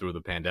 you know, through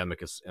the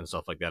pandemic and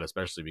stuff like that,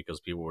 especially because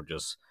people were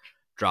just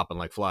dropping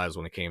like flies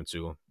when it came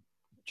to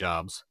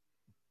jobs.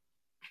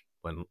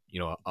 When, you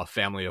know, a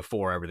family of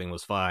 4, everything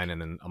was fine,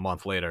 and then a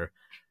month later,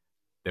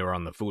 they were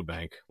on the food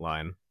bank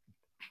line.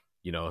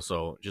 You know,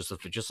 so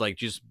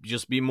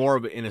just be more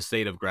of in a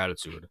state of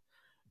gratitude.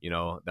 You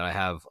know, that I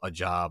have a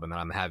job and that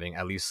I'm having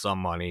at least some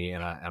money,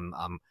 and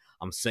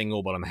I'm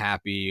single, but I'm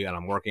happy, and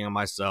I'm working on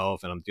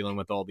myself, and I'm dealing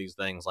with all these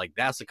things. Like,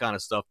 that's the kind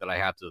of stuff that I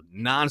have to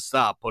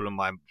nonstop put in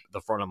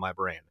the front of my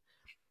brain,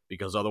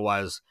 because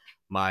otherwise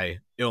my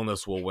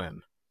illness will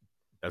win.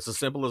 That's as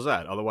simple as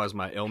that. Otherwise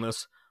my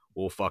illness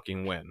will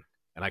fucking win,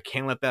 and I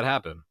can't let that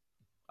happen.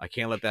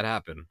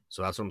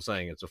 So that's what I'm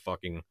saying. It's a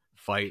fucking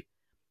fight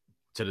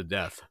to the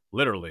death.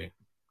 Literally,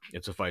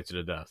 it's a fight to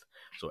the death.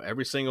 So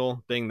every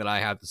single thing that I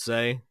have to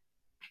say,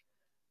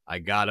 I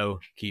gotta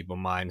keep a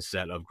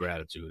mindset of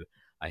gratitude.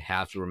 I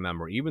have to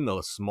remember even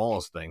the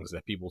smallest things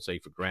that people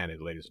take for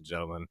granted, ladies and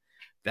gentlemen.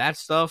 That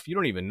stuff, you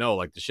don't even know,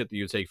 like the shit that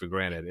you take for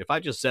granted. If I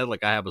just said,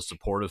 like, I have a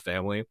supportive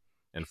family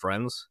and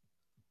friends,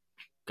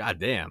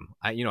 goddamn,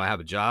 I have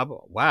a job.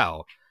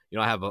 Wow. You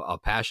know, I have a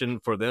passion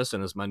for this,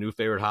 and it's my new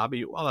favorite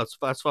hobby. Well,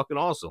 that's fucking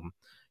awesome.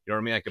 You know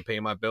what I mean? I can pay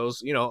my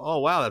bills. You know, oh,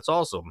 wow, that's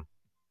awesome.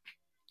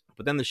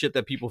 But then the shit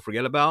that people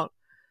forget about,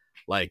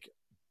 like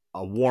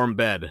a warm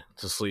bed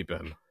to sleep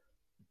in,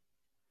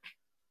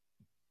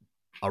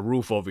 a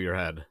roof over your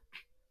head,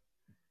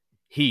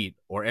 heat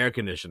or air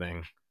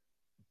conditioning,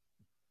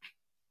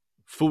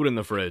 food in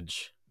the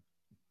fridge,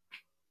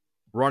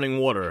 running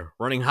water,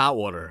 running hot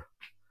water.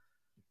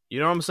 You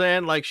know what I'm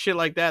saying? Like shit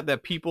like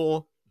that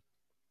people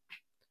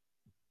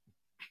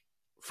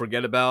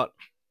forget about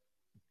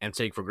and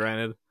take for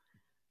granted.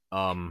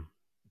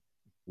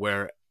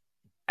 Where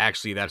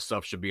actually that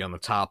stuff should be on the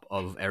top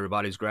of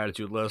everybody's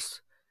gratitude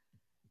list.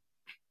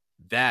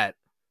 That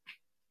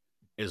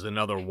is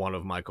another one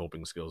of my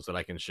coping skills that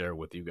I can share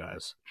with you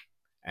guys.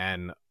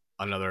 And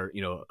another,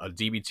 you know, a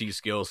DBT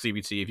skill,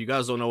 CBT. If you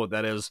guys don't know what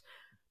that is,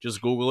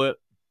 just Google it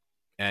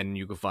and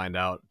you can find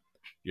out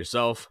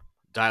yourself.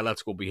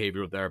 Dialectical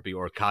behavioral therapy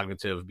or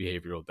cognitive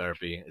behavioral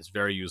therapy is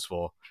very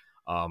useful.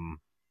 I'm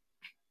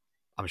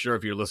sure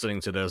if you're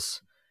listening to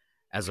this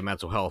as a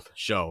mental health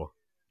show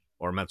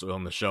or a mental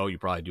illness show, you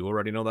probably do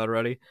already know that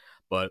already.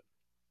 But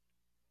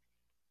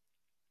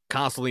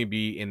constantly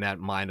be in that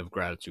mind of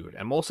gratitude,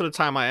 and most of the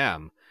time I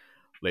am,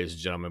 ladies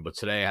and gentlemen. But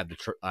today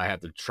I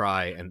had to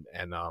try and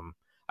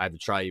I had to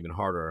try even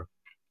harder,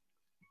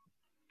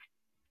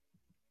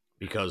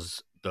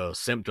 because the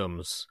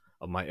symptoms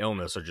of my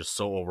illness are just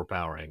so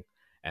overpowering.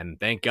 And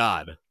thank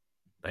God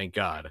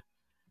that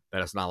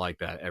it's not like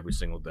that every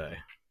single day.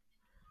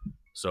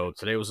 So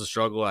today was a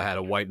struggle. I had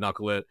to white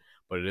knuckle it,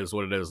 but it is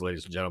what it is,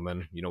 ladies and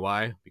gentlemen. You know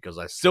why? Because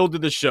I still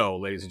did the show,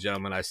 ladies and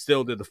gentlemen. I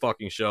still did the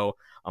fucking show.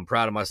 I'm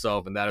proud of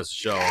myself, and that is the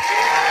show.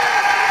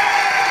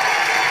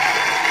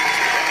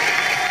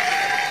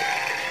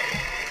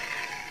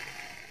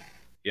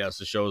 Yes,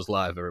 the show is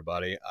live,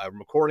 everybody. I'm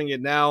recording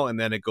it now, and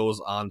then it goes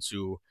on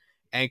to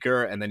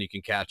Anchor, and then you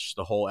can catch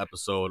the whole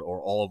episode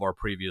or all of our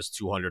previous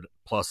 200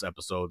 plus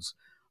episodes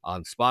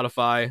on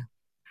Spotify,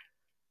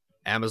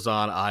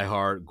 Amazon,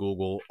 iHeart,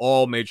 Google,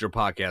 all major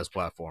podcast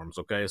platforms.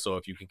 Okay, so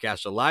if you can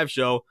catch the live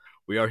show,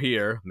 we are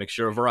here.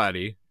 Mixture of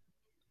Variety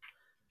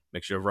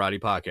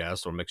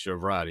podcast, or Mixture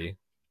of Variety.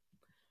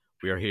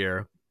 We are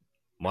here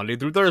Monday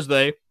through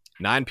Thursday,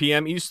 9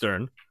 p.m.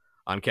 Eastern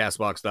on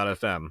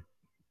Castbox.fm.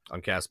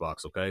 On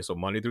Castbox, okay? So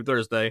Monday through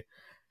Thursday,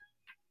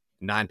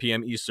 9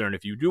 p.m. Eastern.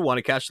 If you do want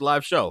to catch the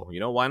live show, you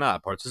know, why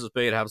not?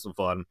 Participate, have some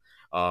fun.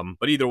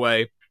 But either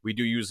way, we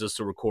do use this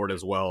to record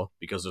as well,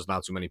 because there's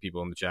not too many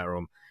people in the chat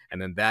room.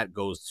 And then that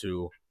goes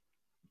to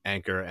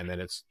Anchor, and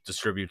then it's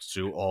distributes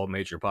to all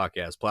major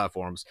podcast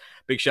platforms.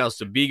 Big shouts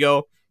to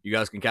Bigo. You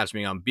guys can catch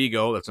me on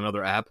Bigo. That's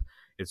another app.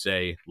 It's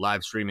a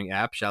live streaming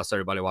app. Shouts to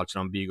everybody watching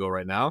on Bigo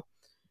right now.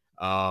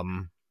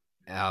 My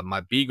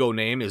Bigo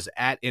name is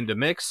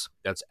 @InDaMix.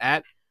 That's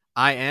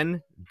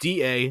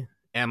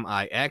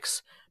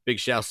 @INDAMIX. Big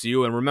shouts to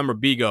you. And remember,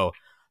 Bigo,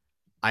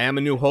 I am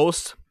a new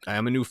host. I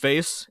am a new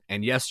face.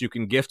 And yes, you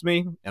can gift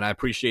me, and I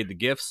appreciate the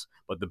gifts.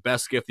 But the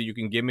best gift that you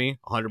can give me,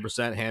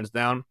 100%, hands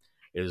down,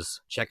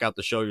 is check out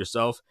the show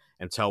yourself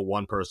and tell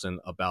one person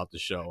about the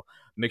show.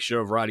 Mixture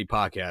of Variety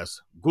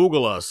Podcast.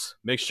 Google us,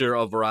 Mixture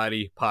of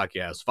Variety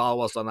Podcast.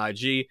 Follow us on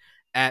IG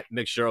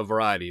 @Mixture of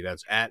Variety.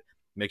 That's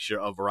Mixture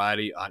of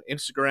Variety on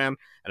Instagram.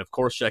 And, of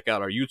course, check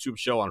out our YouTube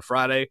show on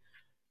Friday.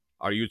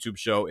 Our YouTube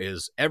show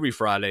is every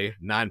Friday,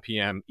 9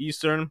 p.m.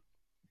 Eastern.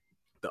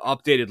 The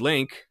updated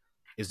link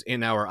is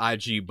in our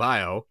IG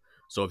bio.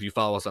 So if you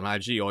follow us on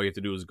IG, all you have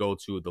to do is go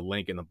to the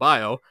link in the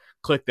bio,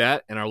 click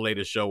that, and our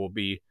latest show will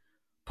be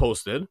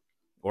posted,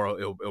 or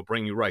it'll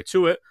bring you right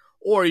to it.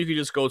 Or you can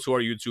just go to our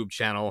YouTube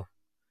channel,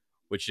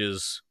 which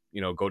is,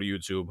 go to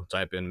YouTube,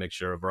 type in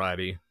Mixture of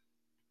Variety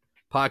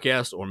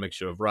Podcast or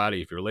Mixture of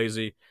Variety if you're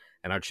lazy,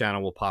 and our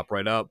channel will pop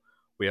right up.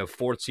 We have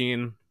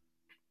 14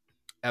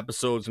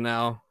 episodes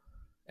now,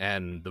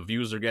 and the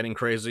views are getting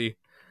crazy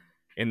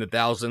in the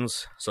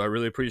thousands. So I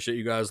really appreciate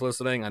you guys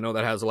listening. I know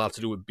that has a lot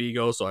to do with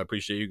Bigo, so I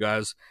appreciate you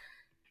guys.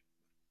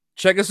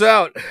 Check us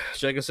out.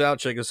 Check us out.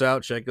 Check us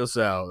out. Check us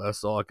out.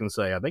 That's all I can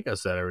say. I think I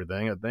said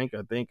everything. I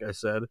think I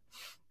said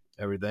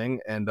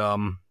everything. And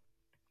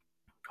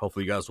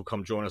hopefully you guys will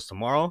come join us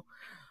tomorrow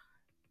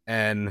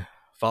and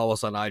follow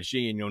us on IG,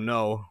 and you'll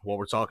know what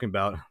we're talking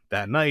about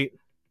that night,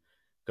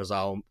 because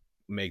I'll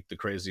make the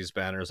craziest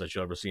banners that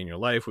you'll ever see in your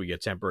life. We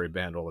get temporary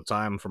banned all the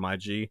time from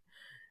IG,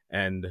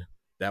 and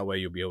that way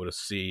you'll be able to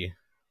see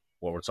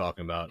what we're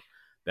talking about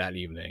that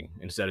evening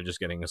instead of just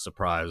getting a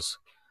surprise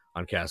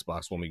on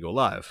CastBox when we go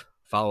live.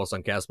 Follow us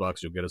on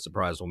CastBox. You'll get a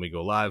surprise when we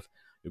go live.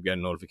 You'll get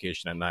a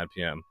notification at 9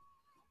 p.m.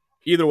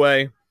 Either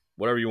way,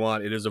 whatever you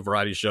want, it is a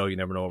variety show. You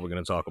never know what we're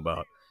going to talk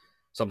about.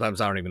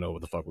 Sometimes I don't even know what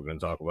the fuck we're going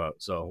to talk about.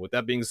 So with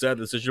that being said,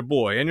 this is your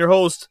boy and your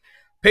host,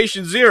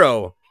 Patient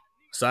Zero,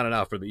 signing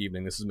out for the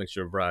evening. This is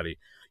Mixture of Variety.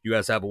 You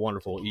guys have a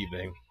wonderful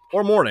evening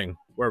or morning,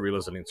 wherever you're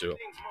listening to.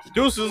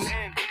 Deuces.